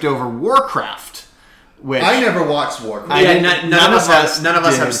that we skipped over Warcraft. Which I never watched Warcraft. Yeah, none of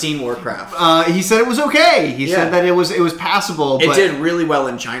us have did. seen Warcraft. He said it was okay. He said that it was passable. It but, did really well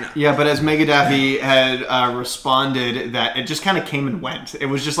in China. Yeah, but as Megadaffy had responded, that it just kind of came and went. It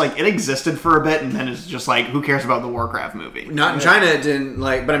was just like it existed for a bit, and then it's just like, who cares about the Warcraft movie? Not in China, it didn't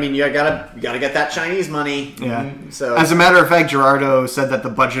like. But I mean, you gotta get that Chinese money. Yeah. So as a matter of fact, Gerardo said that the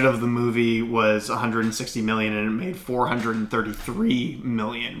budget of the movie was $160 million, and it made $433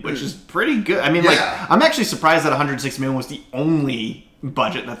 million, which is pretty good. I mean, like, I'm actually surprised that $160 million was the only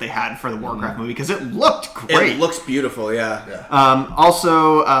budget that they had for the Warcraft movie because it looked great. It looks beautiful, yeah.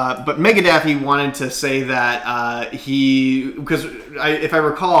 But Megadaffy wanted to say that because if I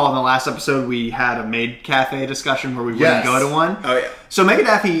recall, in the last episode we had a maid cafe discussion where we wouldn't go to one. Oh yeah. So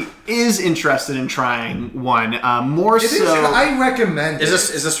Megadaffy is interested in trying one. I recommend it.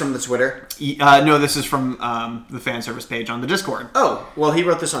 Is this from the Twitter? No, this is from the fan service page on the Discord. Oh, well, he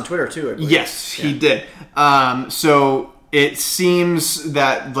wrote this on Twitter too, I believe. Yes, he did. So it seems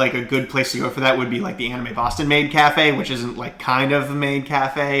that like a good place to go for that would be like the Anime Boston Maid Cafe, which isn't like kind of a maid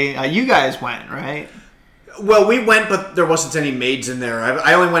cafe. You guys went, right? Well, we went, but there wasn't any maids in there.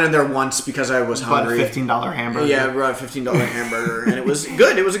 I only went in there once because I was hungry. Bought a $15 hamburger. Yeah, I brought a $15 hamburger, and it was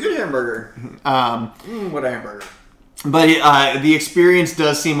good. It was a good hamburger. What a hamburger. But the experience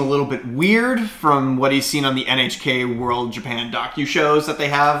does seem a little bit weird from what he's seen on the NHK World Japan docu-shows that they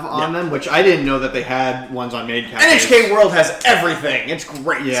have on them, which I didn't know that they had ones on maid cafes. NHK World has everything. It's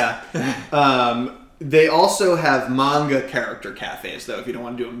great. Yeah. They also have manga character cafes, though. If you don't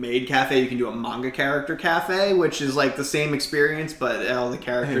want to do a maid cafe, you can do a manga character cafe, which is like the same experience, but all the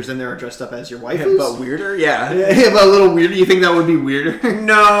characters in there are dressed up as your waifus. But weirder? Yeah. Yeah, but a little weirder. You think that would be weirder?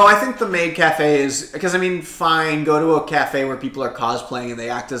 No, I think the maid cafe is... Because, I mean, fine, go to a cafe where people are cosplaying and they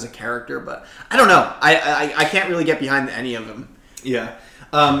act as a character, but I don't know. I can't really get behind any of them. Yeah.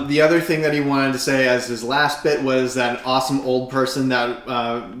 The other thing that he wanted to say as his last bit was that an awesome old person that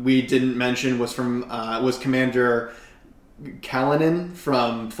we didn't mention was was Commander Kalinin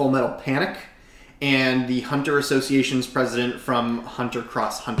from Full Metal Panic and the Hunter Association's president from Hunter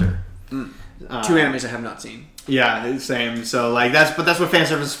Cross Hunter. Two animes I have not seen. Yeah, same. So like that's what fan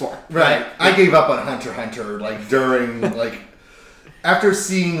service is for. Right. I gave up on Hunter x Hunter like during after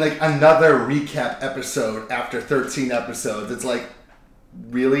seeing like another recap episode after 13 episodes. It's like,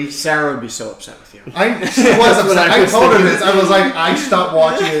 really? Sarah would be so upset with you. I was upset. I told her this. I was like, I stopped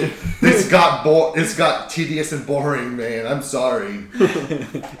watching it. This got tedious and boring, man. I'm sorry.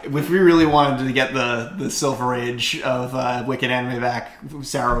 If we really wanted to get the Silver Age of Wicked Anime back,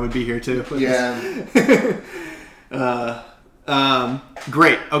 Sarah would be here too. Yeah.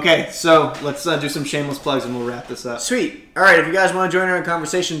 Great. Okay, so let's do some shameless plugs and we'll wrap this up. Sweet. All right, if you guys want to join our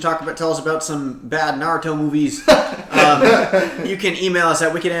conversation, tell us about some bad Naruto movies, you can email us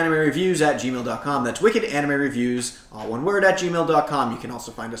at wickedanimereviews@gmail.com. That's wickedanimereviews, all one word, @gmail.com. You can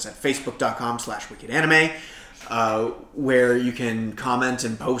also find us at facebook.com/wickedanime, where you can comment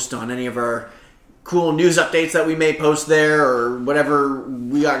and post on any of our cool news updates that we may post there or whatever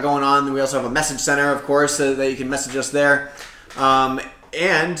we got going on. We also have a message center, of course, that you can message us there.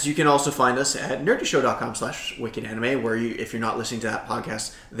 And you can also find us at nerdyshow.com/wickedanime, where you, if you're not listening to that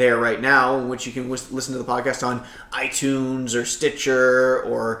podcast there right now, in which you can listen to the podcast on iTunes or Stitcher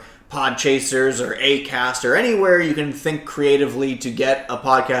or Podchasers or Acast or anywhere you can think creatively to get a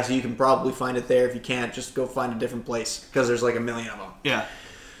podcast. You can probably find it there. If you can't, just go find a different place, because there's like a million of them. Yeah.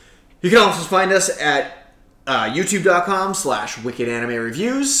 You can also find us at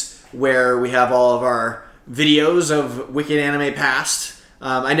youtube.com/wickedanime-reviews, where we have all of our videos of Wicked Anime Past.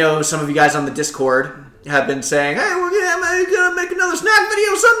 I know some of you guys on the Discord have been saying, "Hey, we're gonna make another snack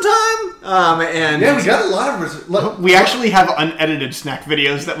video sometime." And yeah, we got a lot of. We actually have unedited snack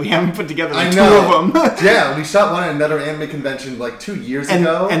videos that we haven't put together. I Two know. of them. Yeah, we shot one at another anime convention like 2 years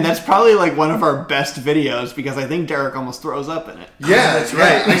ago. And that's probably like one of our best videos, because I think Derek almost throws up in it. Yeah, that's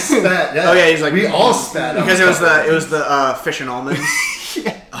right. I spat. Yeah. Oh yeah, he's like, we all spat because it was the fish and almonds.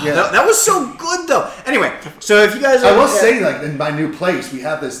 That was so good though. Anyway, so if you guys, I will say, like, in my new place, we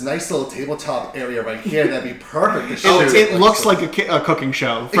have this nice little tabletop area right here that'd be perfect to shoot. It looks like a cooking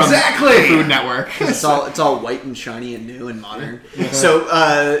show from Exactly! the Food Network. It's all white and shiny and new and modern. So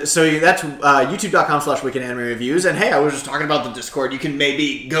that's youtube.com/wickedanime-reviews. And hey, I was just talking about the Discord. You can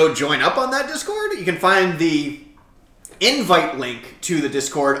maybe go join up on that Discord. You can find the invite link to the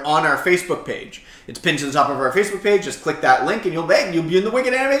Discord on our Facebook page. It's pinned to the top of our Facebook page. Just click that link and you'll be in the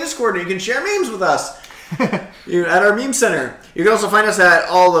Wicked Anime Discord, and you can share memes with us at our meme center. You can also find us at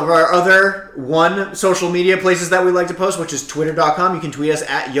all of our other social media places that we like to post, which is twitter.com. You can tweet us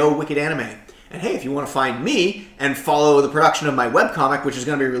at YoWickedAnime. And hey, if you want to find me and follow the production of my webcomic, which is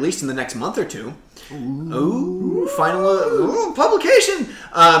going to be released in the next month or two, final publication,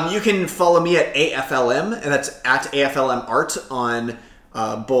 you can follow me at AFLM, and that's at AFLM Art on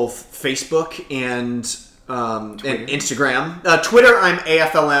both Facebook and Instagram. Twitter, I'm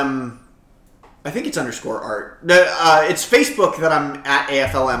AFLM. I think it's _art. It's Facebook that I'm at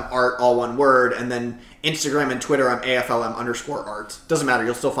AFLM Art, all one word, and then Instagram and Twitter, I'm AFLM _art. Doesn't matter.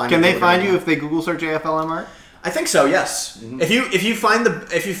 You'll still find me. Can they find you if they Google search AFLM Art? I think so. Yes. Mm-hmm. If you find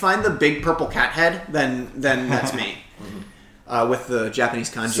the big purple cat head, then that's me. With the Japanese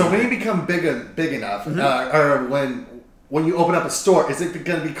kanji. So when you become big enough, or when you open up a store, is it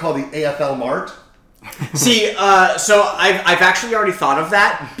going to be called the AFL Mart? See, so I've actually already thought of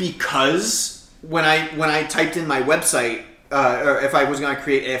that, because when I typed in my website, or if I was going to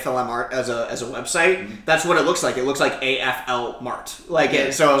create AFLM Art as a website, that's what it looks like. It looks like AFL Mart. So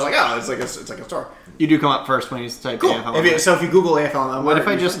I was like, oh, it's like a store. You do come up first when you type AFLM. If you Google AFLM, what if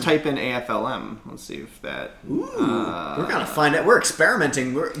I just type in AFLM? Let's see if that. We're gonna find it. We're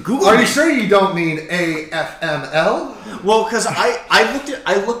experimenting. Google. Are you sure you don't mean AFML? Well, because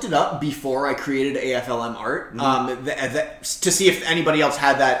I looked it up before I created AFLM Art, to see if anybody else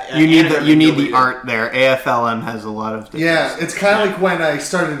had that. You need the art there. AFLM has a lot of. Yeah, it's kind of like when I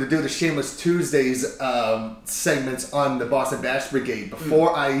started to do the Shameless Tuesdays segments on the Boston Bash Brigade.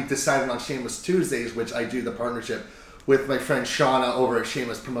 Before I decided on Shameless Tuesdays, which I do the partnership with my friend Shauna over at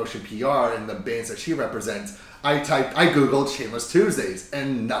Shameless Promotion PR and the bands that she represents, I Googled Shameless Tuesdays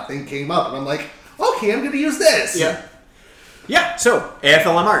and nothing came up. And I'm like, okay, I'm going to use this. Yeah, so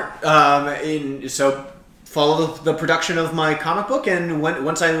AFLM Art. So follow the production of my comic book, and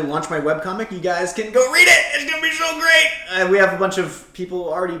once I launch my webcomic, you guys can go read it. It's going to be so great. We have a bunch of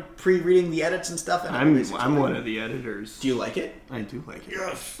people already pre-reading the edits and stuff. And I'm one of the editors. Do you like it? I do like it.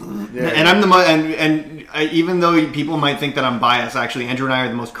 Yes. Yeah. And I'm even though people might think that I'm biased, actually, Andrew and I are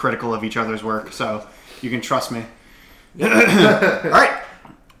the most critical of each other's work, so you can trust me. All right.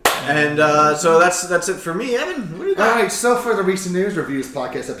 And so that's it for me, Evan. What do you got? Alright, so for the recent news, reviews,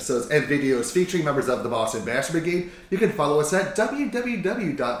 podcast episodes, and videos featuring members of the Boston Bash Brigade, you can follow us at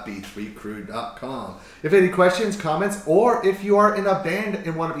www.b3crew.com. If any questions, comments, or if you are in a band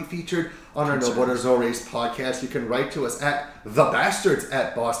and want to be featured on our No Borders No Race podcast, you can write to us at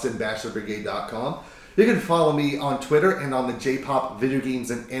thebastards@bostonbashtardbrigade.com. You can follow me on Twitter and on the J-Pop Video Games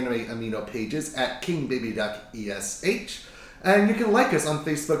and Anime Amino pages at KingBabyDuckESH. And you can like us on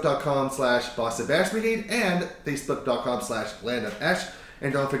Facebook.com/Boston Bash Brigade and Facebook.com/Land of Ash.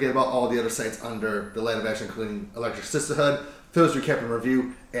 And don't forget about all the other sites under the Land of Ash, including Electric Sisterhood, Phil's Recap and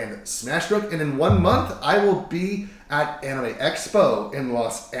Review, and Smashbook. And in 1 month, I will be at Anime Expo in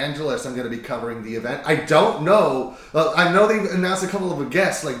Los Angeles. I'm going to be covering the event. I don't know. I know they've announced a couple of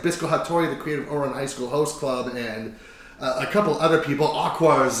guests, like Bisco Hattori, the creator of Ouran High School Host Club, and a couple other people.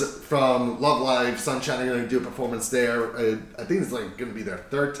 Aquas from Love Live Sunshine are going to do a performance there. I think it's like going to be their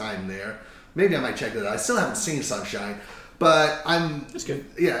third time there. Maybe I might check that out. I still haven't seen Sunshine, but that's good.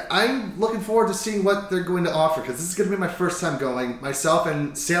 Yeah, I'm looking forward to seeing what they're going to offer, because this is going to be my first time going. Myself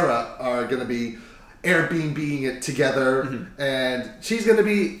and Sarah are going to be Airbnb it together, and she's going to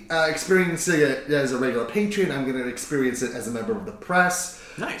be experiencing it as a regular patron. I'm going to experience it as a member of the press.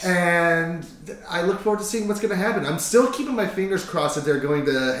 Nice. And I look forward to seeing what's going to happen. I'm still keeping my fingers crossed that they're going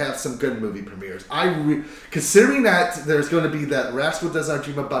to have some good movie premieres. Considering that there's going to be that Rascal Does Not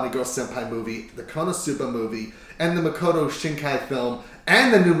Dream of Bunny Girl Senpai movie, the Konosuba movie, and the Makoto Shinkai film,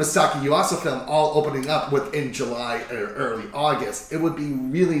 and the new Masaki Yuasa film all opening up within July or early August, it would be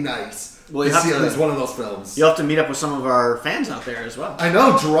really nice to see at least one of those films. You'll have to meet up with some of our fans out there as well. I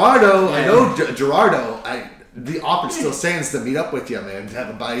know Gerardo. The offer still stands to meet up with you, man, to have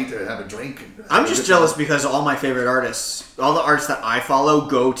a bite or have a drink. I'm just jealous because all my favorite artists, all the artists that I follow,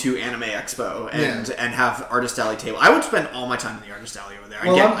 go to Anime Expo and have Artist Alley table. I would spend all my time in the Artist Alley over there.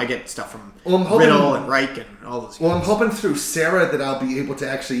 I get stuff from Riddle and Reich and all those. Well, I'm hoping through Sarah that I'll be able to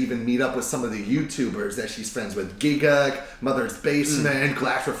actually even meet up with some of the YouTubers that she's friends with. Giga, Mother's Basement,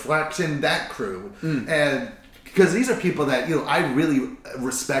 Glass Reflection, that crew. And because these are people that, I really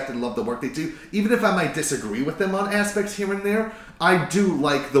respect and love the work they do. Even if I might disagree with them on aspects here and there, I do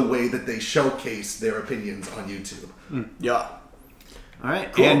like the way that they showcase their opinions on YouTube. Yeah. All right.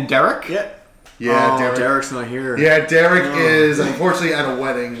 Cool. And Derek? Yeah, Derek's not here. Yeah, Derek is unfortunately at a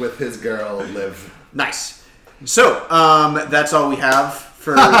wedding with his girl, Liv. Nice. So, that's all we have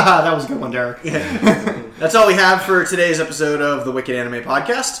for... That was a good one, Derek. That's all we have for today's episode of the Wicked Anime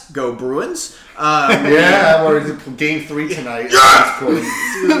Podcast. Go Bruins. We're game 3 tonight.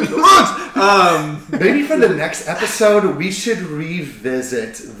 Maybe for the next episode, we should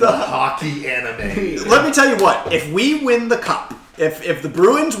revisit the hockey anime. Let me tell you what. If we win the cup, if the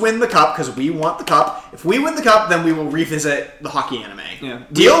Bruins win the cup, because we want the cup, if we win the cup, then we will revisit the hockey anime. Yeah.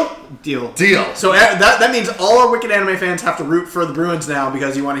 Deal? Deal. So that means all our Wicked Anime fans have to root for the Bruins now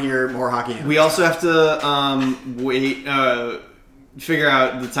because you want to hear more hockey anime. We also have to figure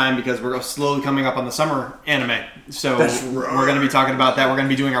out the time because we're slowly coming up on the summer anime. So we're going to be talking about that. We're going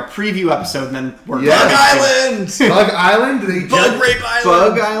to be doing our preview episode, and then we're Bug Island! Bug Island? Bug Rape Island!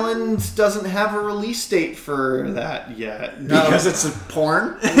 Bug Island doesn't have a release date for that yet. Because it's a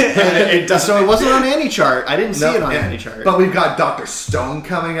porn? So it wasn't on any chart. I didn't see it on any chart. But we've got Dr. Stone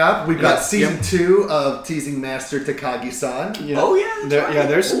coming up. We've got season 2 of Teasing Master Takagi-san. Yeah. Oh, yeah.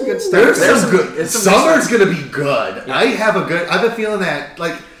 There's some good stuff. There's some good. Summer's going to be good. Yeah. I have a feeling that,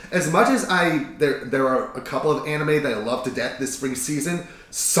 as much as there are a couple of anime that I love to death this spring season,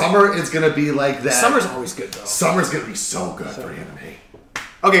 summer is going to be like that. Summer's always good, though. Summer's going to be so good for anime.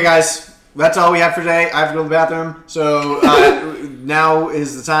 Okay, guys. That's all we have for today. I have to go to the bathroom. So now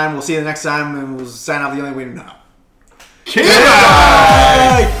is the time. We'll see you the next time, and we'll sign off the only way to know.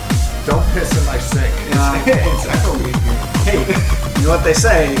 Don't piss in my sink. It's echoing. Hey, you know what they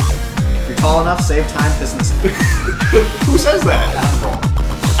say? If you're tall enough, save time, business. Who says that?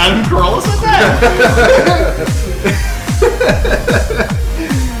 Adam Carolla said that?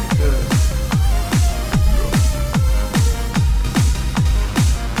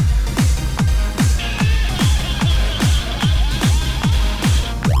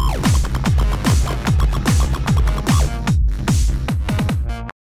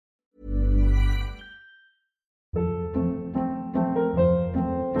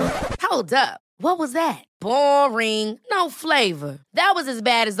 Hold up. What was that? Boring. No flavor. That was as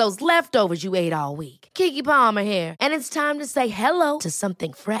bad as those leftovers you ate all week. Keke Palmer here, and it's time to say hello to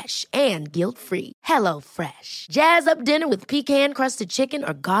something fresh and guilt-free. Hello Fresh. Jazz up dinner with pecan-crusted chicken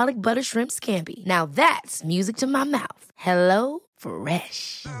or garlic butter shrimp scampi. Now that's music to my mouth. Hello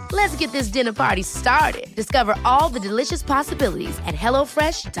Fresh. Let's get this dinner party started. Discover all the delicious possibilities at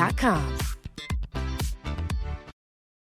HelloFresh.com.